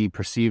might be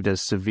perceived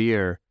as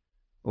severe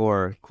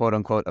or quote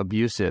unquote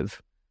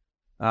abusive.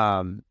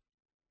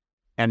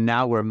 And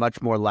now we're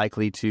much more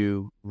likely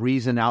to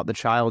reason out the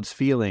child's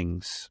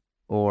feelings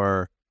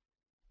or,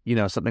 you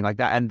know, something like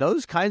that. And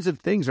those kinds of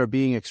things are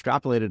being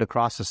extrapolated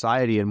across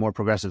society in more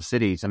progressive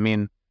cities. I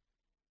mean,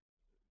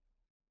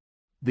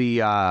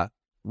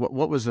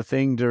 what was the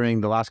thing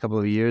during the last couple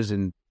of years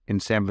in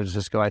San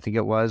Francisco, I think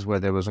it was, where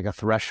there was like a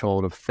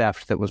threshold of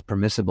theft that was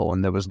permissible,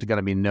 and there was going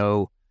to be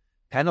no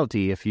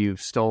penalty if you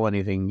stole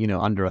anything, you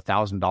know, under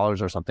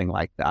 $1,000 or something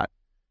like that.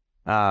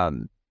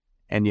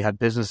 And you had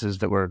businesses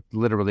that were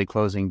literally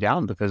closing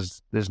down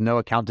because there's no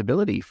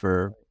accountability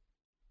for,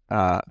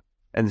 and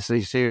so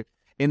you see,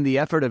 in the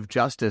effort of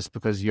justice,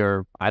 because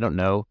you're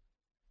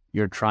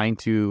trying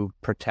to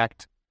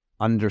protect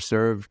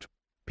underserved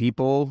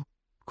people,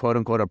 quote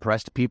unquote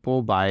oppressed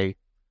people, by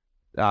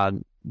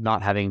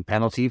not having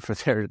penalty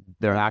for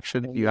their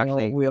action. You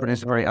actually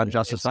produce a very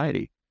unjust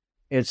society.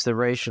 It's the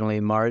racially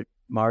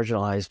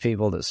marginalized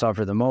people that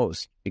suffer the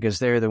most, because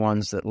they're the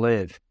ones that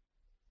live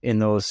in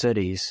those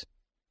cities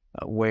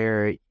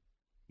where,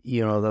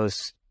 you know,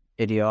 those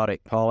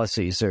idiotic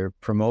policies are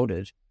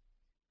promoted,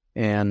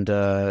 and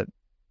the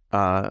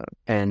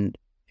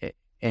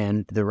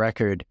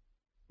record.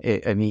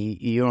 I mean,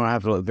 you don't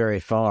have to look very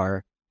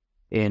far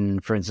in,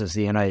 for instance,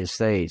 the United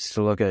States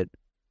to look at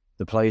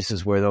the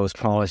places where those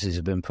policies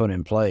have been put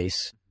in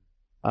place.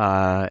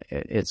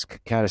 It's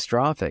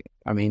catastrophic.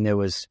 I mean, there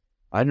was,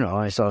 I don't know,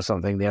 I saw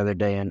something the other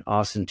day in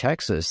Austin,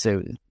 Texas.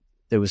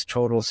 There was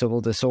total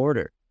civil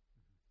disorder.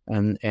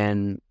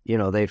 And you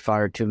know, they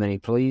fired too many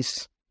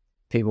police.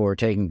 People were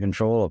taking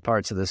control of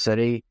parts of the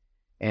city.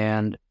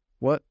 And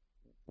what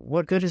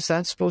good is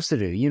that supposed to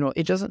do? You know,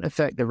 it doesn't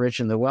affect the rich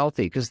and the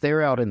wealthy, because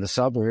they're out in the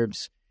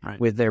suburbs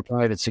with their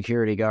private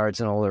security guards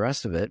and all the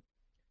rest of it.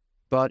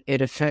 But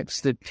it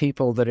affects the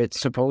people that it's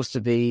supposed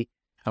to be,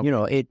 you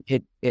know, it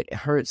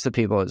hurts the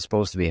people it's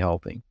supposed to be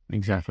helping.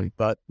 Exactly.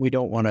 But we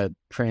don't want to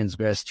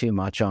transgress too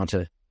much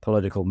onto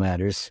political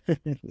matters.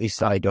 At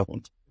least I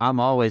don't. I'm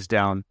always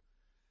down.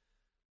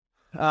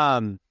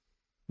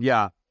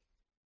 Yeah.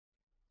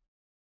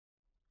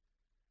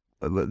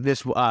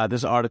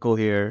 This article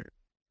here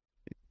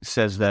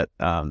says that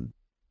a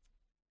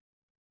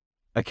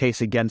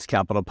case against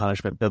capital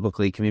punishment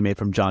biblically can be made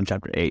from John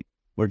chapter 8,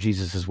 where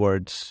Jesus'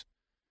 words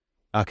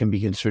can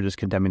be construed as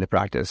condemning the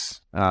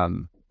practice,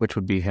 which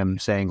would be him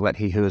saying, "Let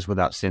he who is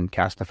without sin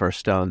cast the first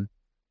stone."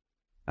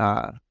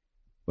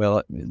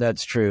 Well,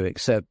 that's true,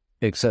 except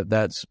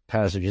that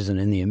passage isn't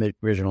in the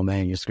original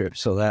manuscript,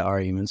 so that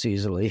argument's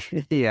easily.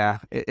 Yeah,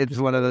 it's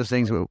one of those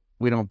things where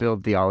we don't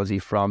build theology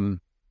from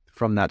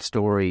that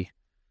story.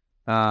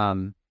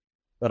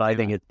 But I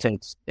think it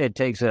takes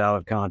it out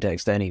of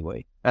context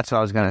anyway. That's what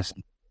I was going to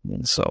say.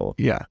 And so,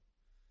 yeah.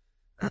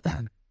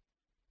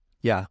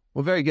 Yeah.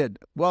 Well, very good.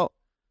 Well,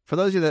 for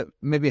those of you that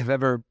maybe have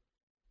ever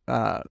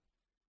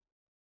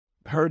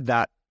heard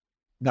that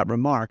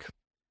remark,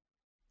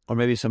 or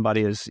maybe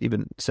somebody has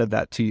even said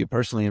that to you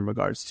personally in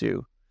regards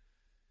to,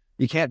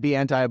 you can't be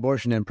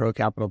anti-abortion and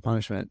pro-capital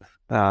punishment.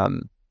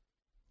 Hopefully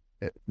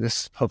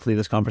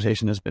this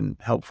conversation has been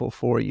helpful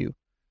for you.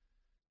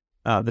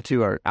 The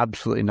two are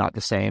absolutely not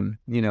the same.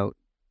 You know,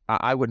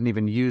 I wouldn't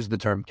even use the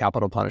term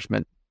capital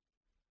punishment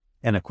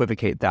and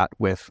equivocate that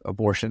with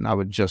abortion. I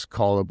would just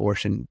call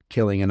abortion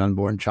killing an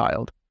unborn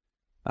child,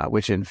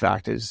 which in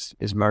fact is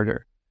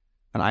murder.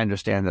 And I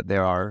understand that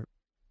there are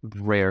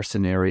rare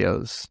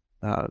scenarios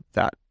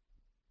that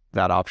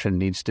option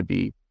needs to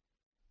be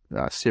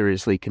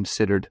seriously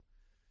considered.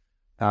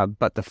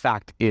 But the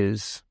fact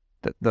is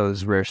that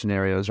those rare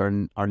scenarios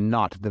are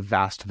not the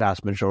vast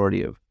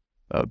majority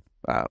of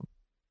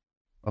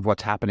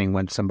what's happening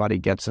when somebody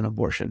gets an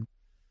abortion.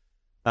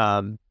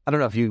 I don't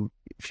know if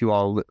you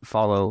all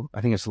follow,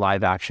 I think it's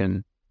Live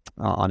Action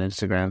on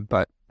Instagram,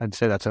 but I'd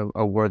say that's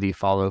a worthy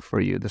follow for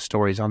you. The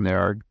stories on there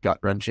are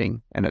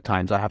gut-wrenching, and at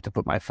times I have to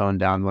put my phone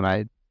down when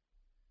I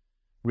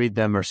read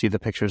them or see the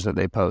pictures that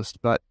they post.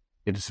 But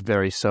it is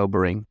very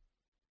sobering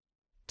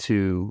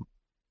to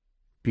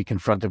be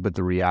confronted with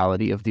the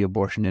reality of the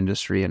abortion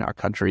industry in our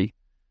country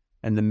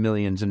and the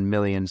millions and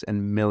millions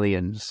and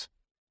millions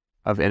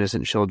of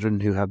innocent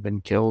children who have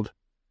been killed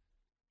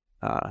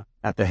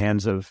at the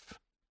hands of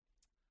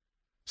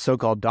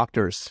so-called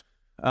doctors.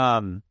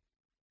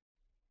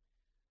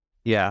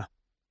 Yeah.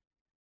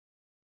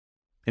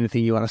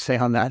 Anything you want to say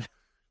on that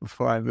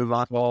before I move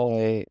on?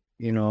 Well,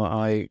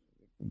 I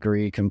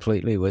agree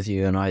completely with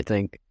you, and I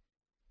think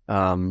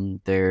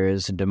there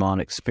is a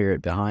demonic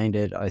spirit behind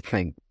it. I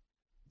think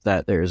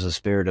that there is a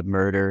spirit of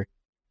murder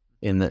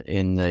in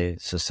the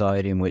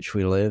society in which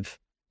we live,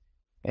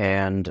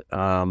 and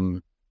I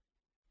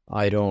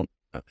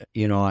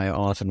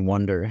often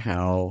wonder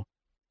how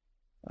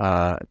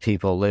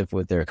people live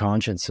with their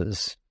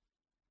consciences,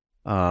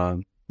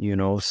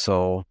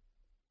 so,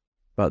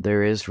 but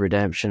there is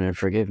redemption and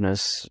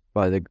forgiveness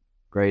by the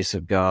grace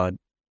of God,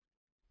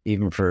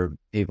 even for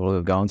people who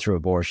have gone through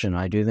abortion.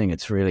 I do think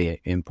it's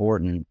really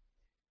important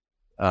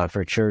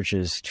for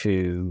churches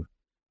to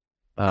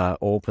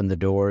open the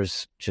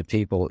doors to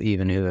people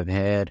even who have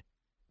had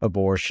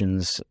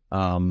abortions,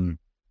 but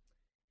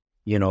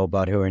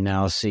who are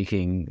now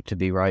seeking to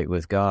be right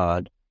with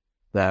God,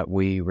 that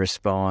we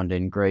respond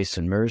in grace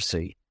and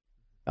mercy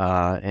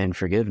and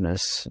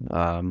forgiveness.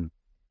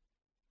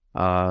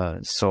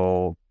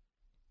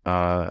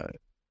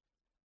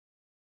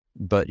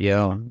 But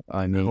yeah,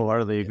 I mean, I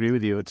wholeheartedly agree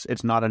with you.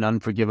 It's not an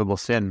unforgivable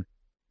sin.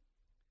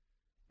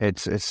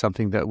 It's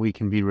something that we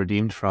can be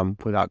redeemed from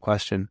without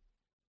question.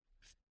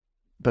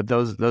 But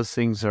those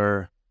things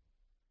are,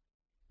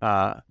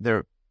 that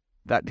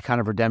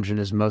kind of redemption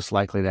is most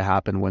likely to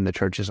happen when the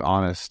church is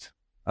honest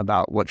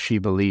about what she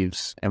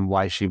believes and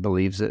why she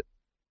believes it.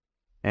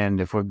 And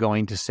if we're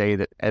going to say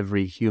that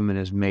every human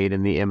is made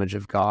in the image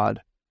of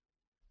God,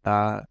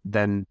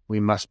 then we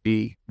must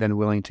be then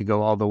willing to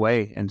go all the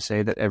way and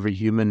say that every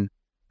human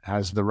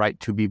has the right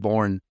to be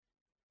born,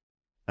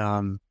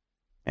 and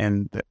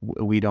that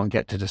we don't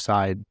get to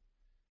decide.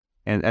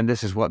 And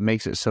this is what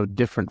makes it so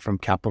different from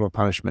capital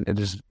punishment. It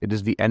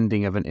is the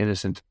ending of an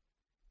innocent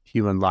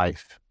human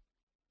life.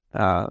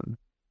 And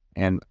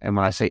when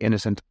I say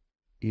innocent,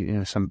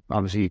 some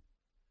obviously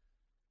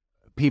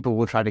people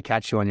will try to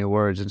catch you on your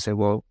words and say,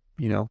 well,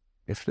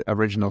 if the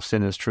original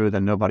sin is true,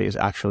 then nobody is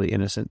actually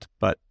innocent.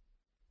 But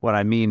what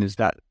I mean is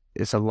that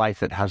it's a life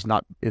that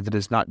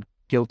is not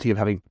guilty of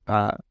having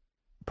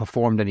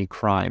performed any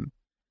crime,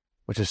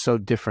 which is so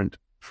different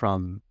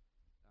from,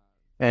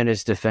 and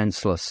is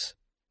defenseless,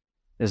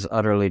 is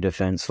utterly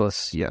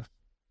defenseless. Yeah.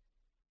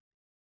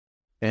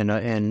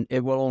 And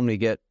it will only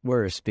get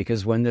worse,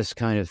 because when this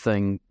kind of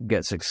thing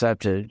gets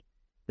accepted,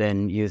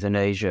 then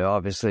euthanasia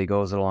obviously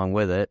goes along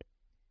with it.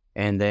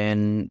 And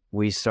then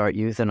we start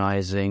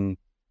euthanizing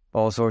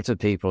all sorts of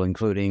people,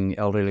 including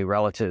elderly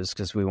relatives,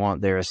 because we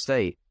want their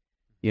estate.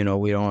 We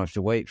don't have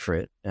to wait for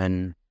it.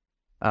 And,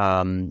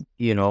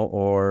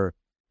 or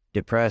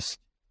depressed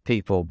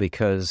people,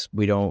 because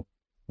we don't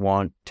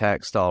want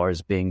tax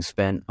dollars being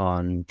spent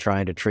on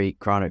trying to treat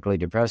chronically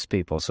depressed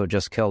people. So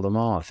just kill them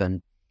off.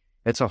 And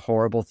it's a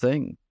horrible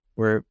thing.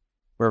 We're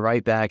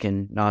right back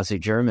in Nazi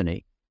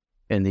Germany,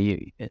 and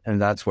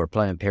that's where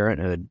Planned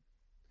Parenthood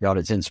got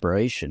its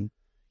inspiration.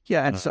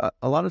 Yeah, and so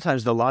a lot of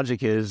times the logic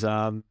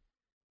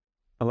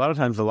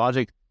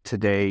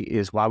today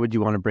is, why would you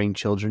want to bring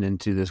children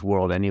into this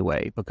world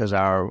anyway? Because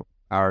our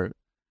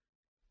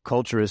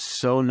culture is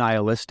so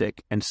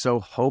nihilistic and so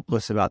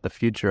hopeless about the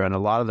future, and a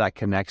lot of that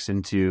connects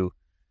into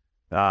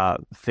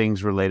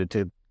things related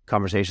to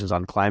conversations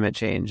on climate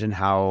change and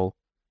how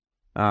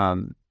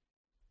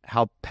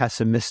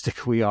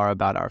pessimistic we are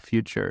about our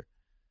future.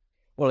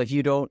 Well, if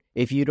you don't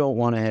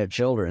want to have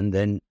children,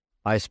 then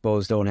I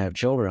suppose don't have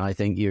children. I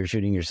think you're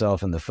shooting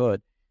yourself in the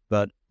foot.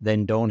 But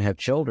then don't have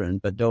children,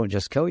 but don't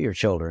just kill your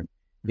children,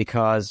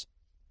 because,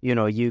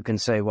 you can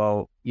say,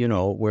 well,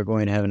 we're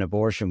going to have an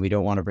abortion. We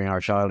don't want to bring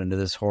our child into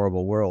this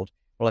horrible world.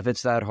 Well, if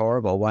it's that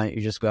horrible, why don't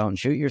you just go out and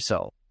shoot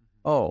yourself?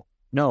 Oh,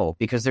 no,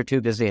 because they're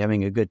too busy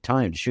having a good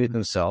time to shoot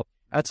themselves.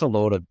 That's a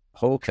load of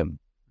hokum.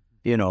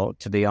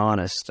 To be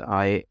honest,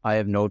 I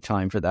have no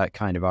time for that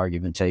kind of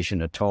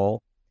argumentation at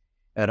all.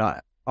 And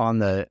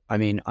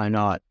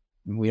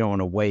we don't want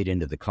to wade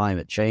into the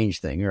climate change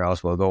thing, or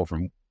else we'll go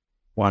from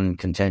one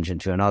contention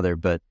to another.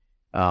 But,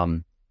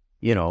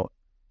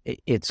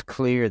 it's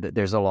clear that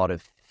there's a lot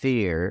of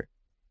fear.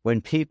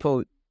 When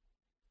people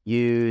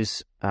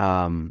use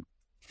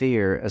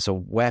fear as a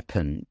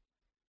weapon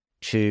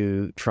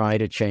to try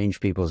to change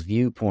people's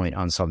viewpoint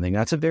on something,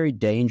 that's a very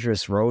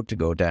dangerous road to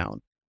go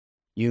down.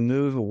 You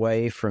move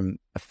away from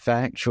a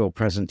factual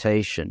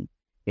presentation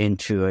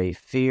into a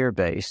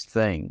fear-based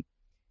thing.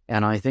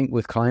 And I think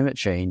with climate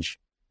change,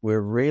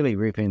 we're really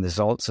reaping the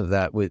results of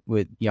that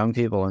with young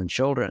people and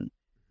children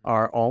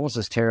are almost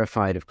as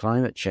terrified of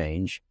climate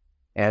change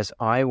as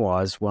I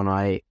was when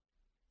I,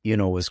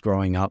 was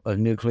growing up, of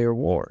nuclear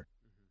war.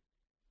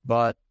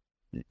 But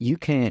you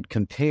can't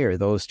compare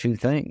those two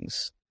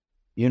things.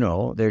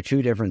 They're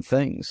two different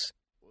things.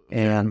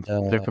 And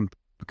they're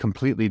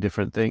completely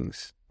different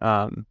things.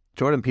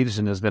 Jordan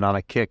Peterson has been on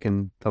a kick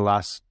in the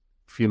last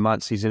few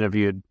months. He's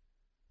interviewed,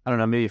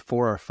 maybe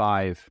 4 or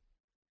 5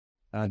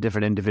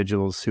 different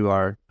individuals who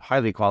are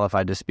highly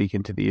qualified to speak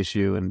into the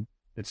issue. And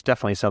it's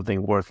definitely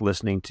something worth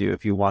listening to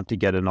if you want to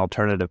get an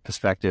alternative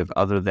perspective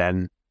other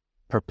than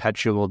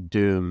perpetual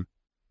doom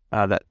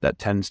that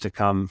tends to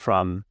come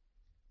from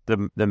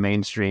the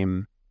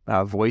mainstream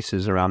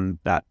voices around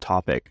that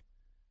topic.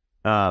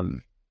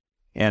 And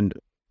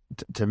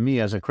to me,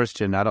 as a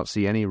Christian, I don't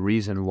see any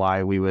reason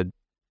why we would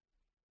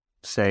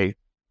say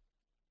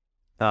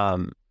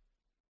that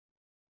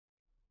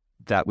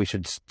we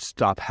should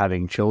stop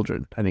having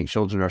children. I think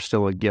children are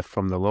still a gift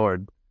from the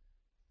Lord,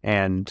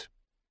 and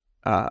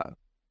the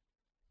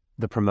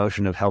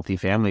promotion of healthy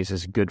families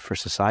is good for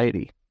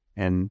society.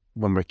 And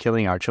when we're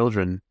killing our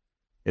children,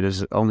 it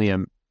is only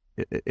a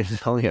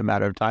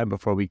matter of time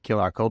before we kill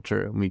our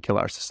culture and we kill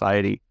our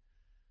society.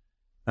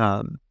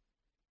 I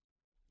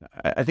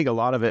think a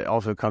lot of it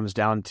also comes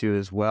down to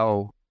as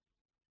well,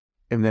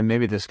 and then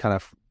maybe this kind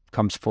of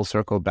comes full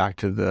circle back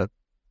to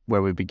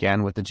where we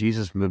began with the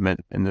Jesus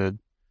movement in the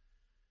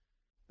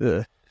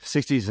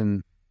 60s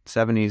and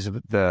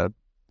 70s, the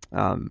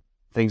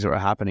things that were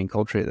happening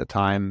culturally at the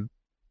time,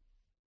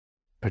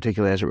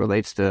 particularly as it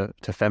relates to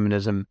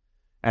feminism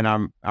and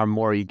our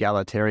more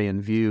egalitarian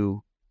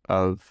view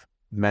of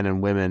men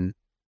and women.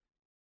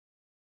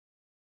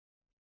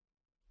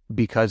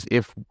 Because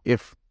if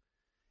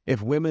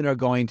women are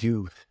going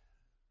to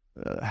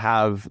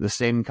have the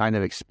same kind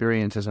of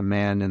experience as a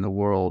man in the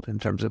world in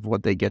terms of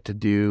what they get to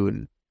do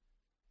and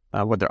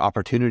what their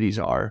opportunities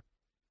are,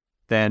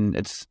 then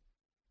it's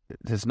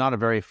not a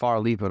very far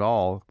leap at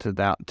all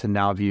to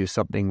now view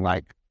something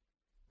like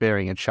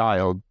bearing a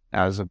child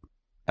as an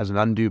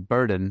undue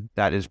burden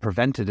that is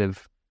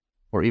preventative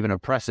or even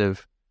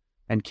oppressive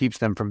and keeps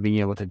them from being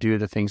able to do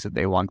the things that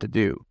they want to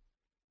do.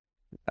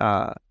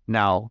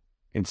 Now,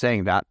 in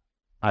saying that,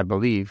 I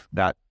believe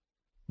that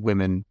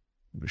women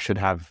should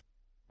have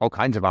all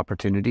kinds of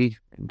opportunity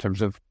in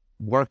terms of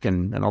work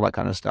and all that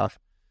kind of stuff.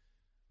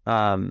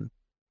 But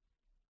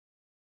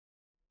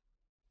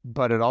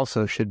it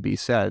also should be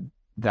said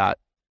that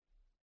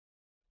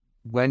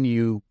when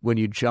you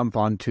jump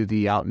onto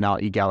the out and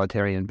out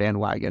egalitarian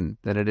bandwagon,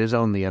 that it is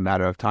only a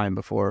matter of time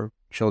before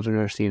children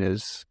are seen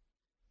as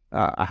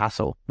a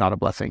hassle, not a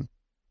blessing.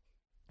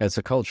 It's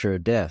a culture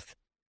of death.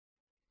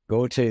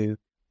 Go to,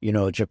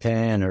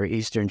 Japan or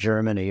Eastern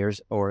Germany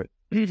or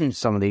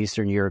some of the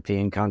Eastern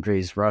European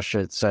countries, Russia,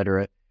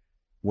 etc.,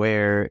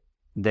 where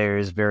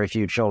there's very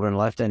few children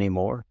left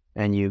anymore,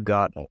 and you've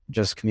got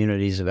just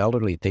communities of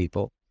elderly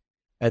people.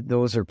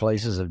 Those are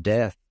places of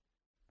death.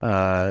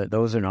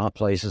 Those are not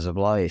places of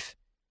life.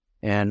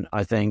 And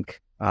I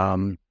think,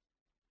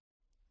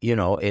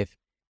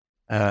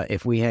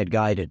 if we had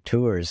guided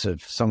tours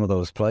of some of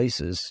those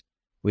places,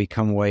 we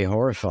come away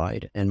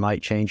horrified and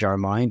might change our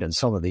mind on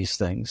some of these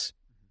things.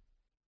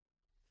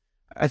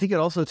 I think it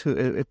also, too,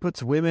 it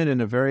puts women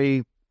in a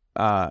very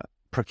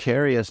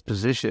precarious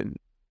position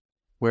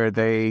where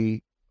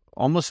they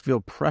almost feel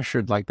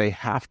pressured, like they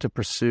have to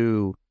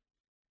pursue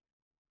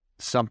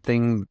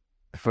something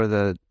for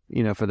the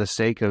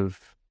sake of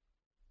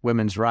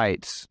women's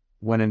rights,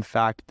 when in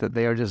fact that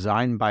they are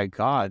designed by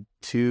God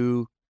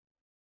to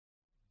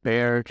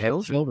bear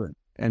children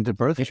and to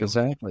birth children.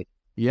 Exactly.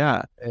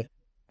 Yeah.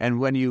 And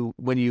when you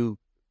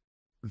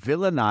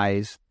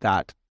villainize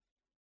that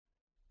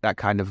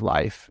kind of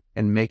life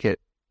and make it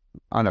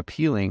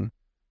unappealing,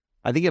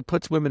 I think it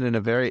puts women in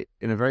a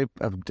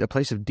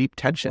place of deep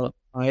tension. Well,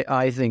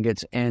 I think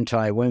it's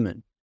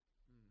anti-women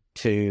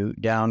to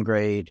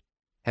downgrade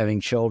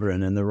having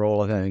children and the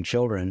role of having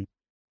children.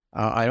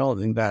 I don't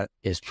think that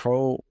is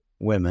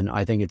pro-women.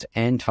 I think it's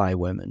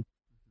anti-women,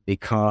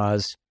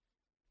 because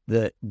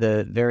the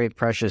very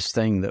precious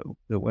thing that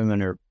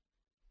women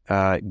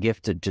are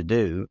gifted to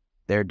do,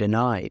 they're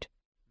denied,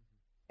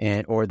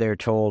 or they're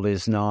told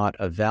is not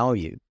of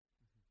value.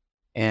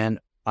 And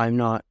I'm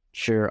not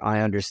sure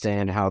I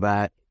understand how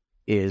that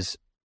is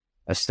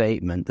a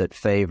statement that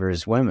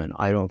favors women.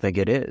 I don't think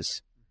it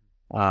is.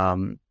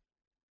 But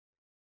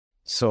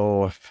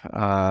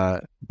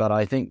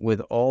I think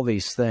with all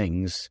these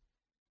things,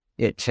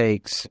 it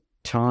takes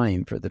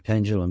time for the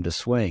pendulum to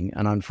swing.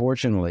 And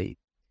unfortunately,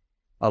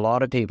 a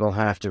lot of people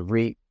have to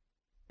reap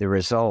the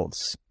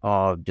results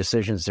of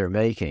decisions they're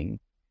making.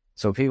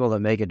 So people that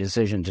make a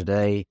decision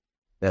today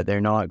that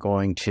they're not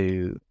going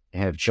to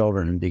have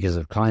children because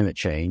of climate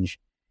change,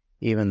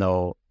 even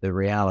though the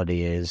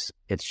reality is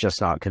it's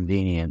just not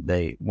convenient.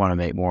 They want to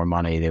make more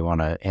money. They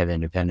want to have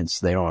independence.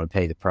 They don't want to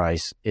pay the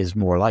price, is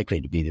more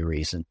likely to be the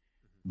reason.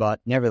 But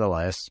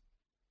nevertheless,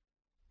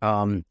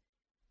 by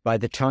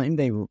the time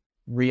they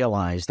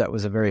realize that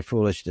was a very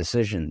foolish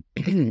decision,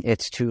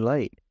 it's too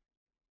late.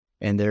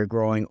 And they're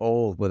growing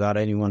old without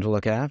anyone to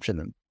look after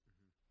them.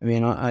 I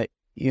mean,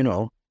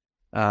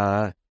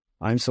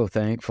 I'm so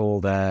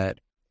thankful that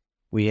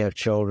we have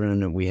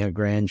children and we have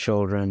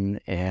grandchildren,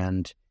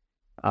 and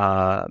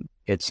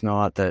it's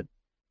not that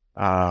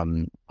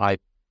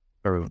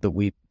that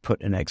we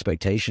put an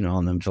expectation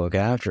on them to look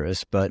after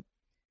us, but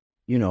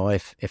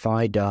if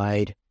I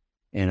died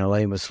and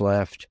Elaine was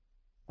left,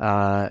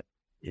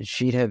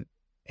 she'd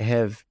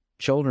have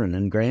children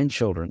and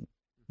grandchildren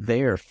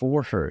there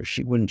for her.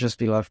 She wouldn't just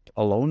be left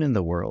alone in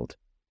the world.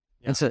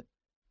 Yeah. And so,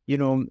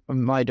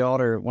 my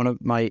daughter,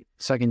 my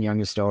second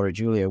youngest daughter,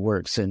 Julia,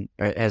 works and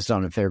has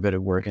done a fair bit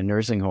of work in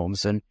nursing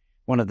homes. And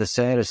one of the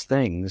saddest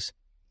things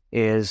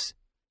is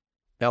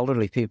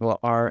elderly people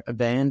are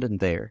abandoned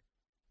there.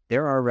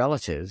 They're our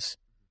relatives,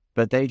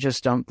 but they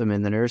just dump them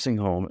in the nursing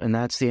home, and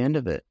that's the end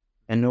of it.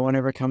 And no one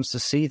ever comes to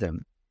see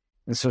them.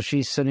 And so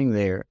she's sitting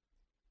there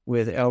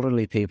with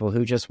elderly people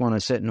who just want to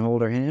sit and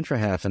hold her hand for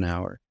half an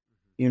hour,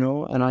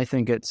 and I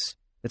think it's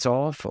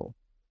awful.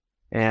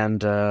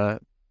 And yet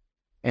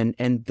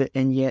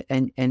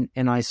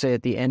I say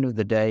at the end of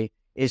the day,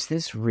 is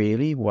this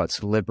really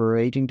what's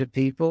liberating to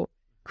people,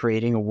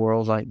 creating a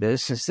world like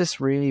this? Is this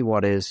really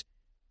what is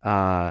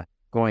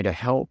going to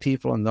help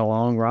people in the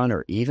long run,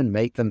 or even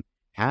make them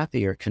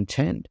happy or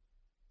content?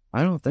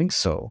 I don't think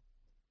so.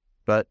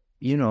 But,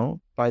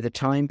 by the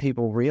time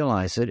people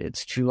realize it,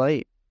 it's too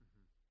late.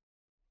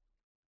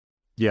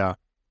 Yeah.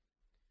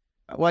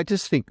 Well, I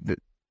just think that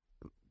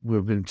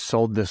we've been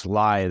sold this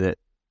lie that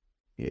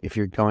if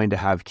you're going to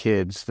have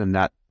kids, then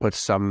that puts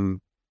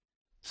some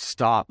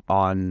stop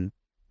on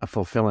a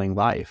fulfilling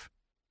life.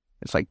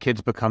 It's like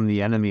kids become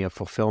the enemy of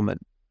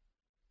fulfillment.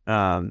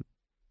 And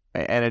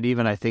it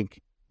even, I think,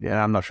 and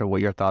I'm not sure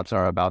what your thoughts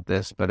are about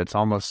this, but it's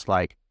almost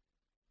like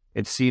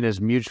it's seen as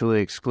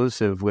mutually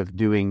exclusive with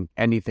doing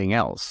anything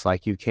else.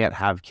 Like you can't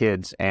have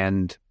kids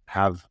and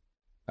have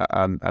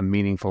a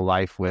meaningful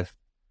life with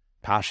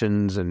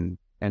passions and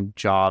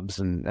jobs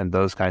and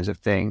those kinds of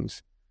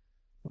things.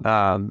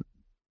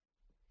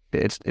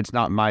 It's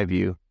not my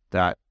view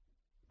that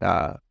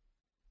to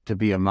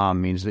be a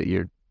mom means that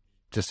you're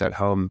just at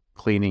home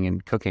cleaning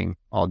and cooking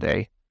all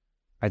day.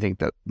 I think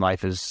that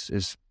life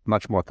is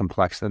much more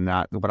complex than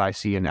that. What I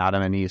see in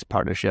Adam and Eve's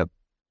partnership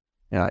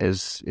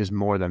is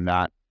more than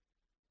that.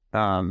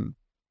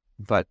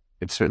 But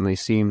it certainly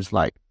seems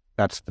like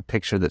that's the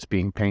picture that's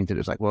being painted.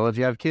 It's like, well, if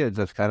you have kids,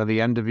 that's kind of the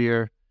end of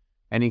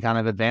any kind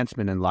of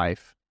advancement in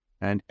life.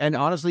 And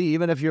honestly,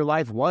 even if your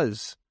life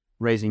was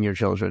raising your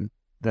children,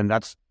 then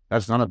that's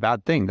not a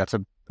bad thing. That's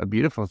a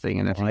beautiful thing.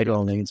 And I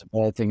don't think it's a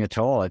bad thing at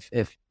all.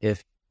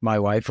 If my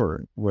wife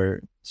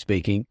were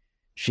speaking,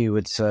 she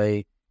would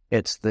say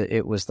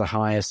it was the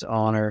highest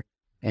honor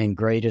and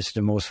greatest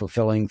and most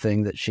fulfilling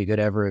thing that she could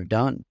ever have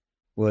done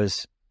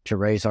was to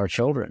raise our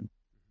children,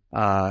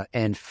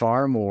 and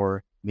far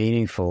more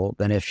meaningful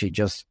than if she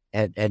just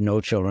had no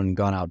children and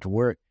gone out to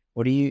work.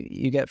 What do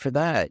you get for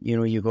that?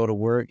 You go to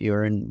work, you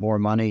earn more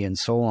money and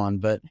so on,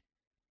 but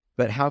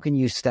how can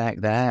you stack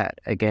that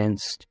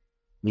against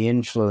the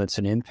influence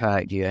and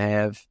impact you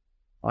have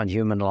on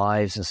human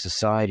lives and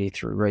society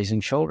through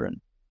raising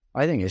children?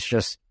 I think it's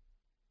just,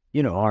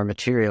 our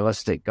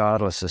materialistic,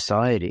 godless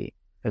society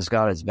has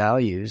got its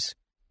values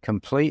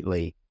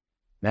completely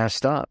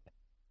messed up.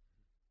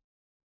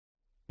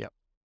 Yep.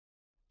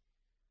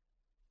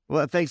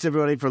 Well, thanks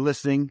everybody for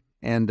listening,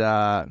 and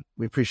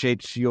we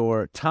appreciate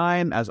your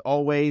time as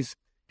always.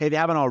 Hey, if you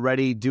haven't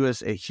already, do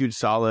us a huge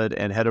solid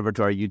and head over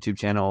to our YouTube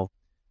channel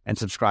and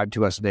subscribe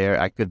to us there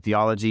at Good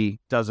Theology.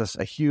 Does us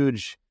a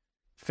huge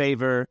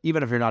favor.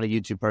 Even if you're not a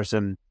YouTube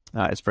person,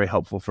 it's very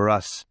helpful for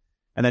us.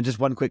 And then just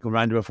one quick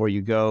reminder before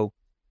you go,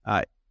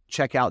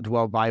 check out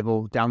Dwell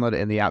Bible, download it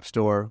in the App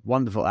Store.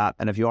 Wonderful app.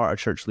 And if you are a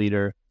church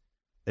leader,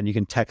 then you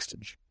can text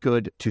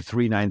GOOD to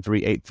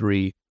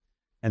 39383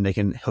 and they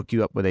can hook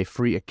you up with a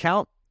free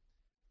account.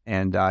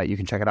 And you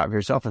can check it out for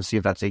yourself and see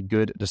if that's a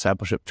good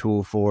discipleship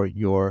tool for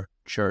your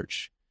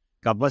church.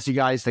 God bless you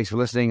guys. Thanks for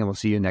listening, and we'll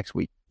see you next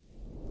week.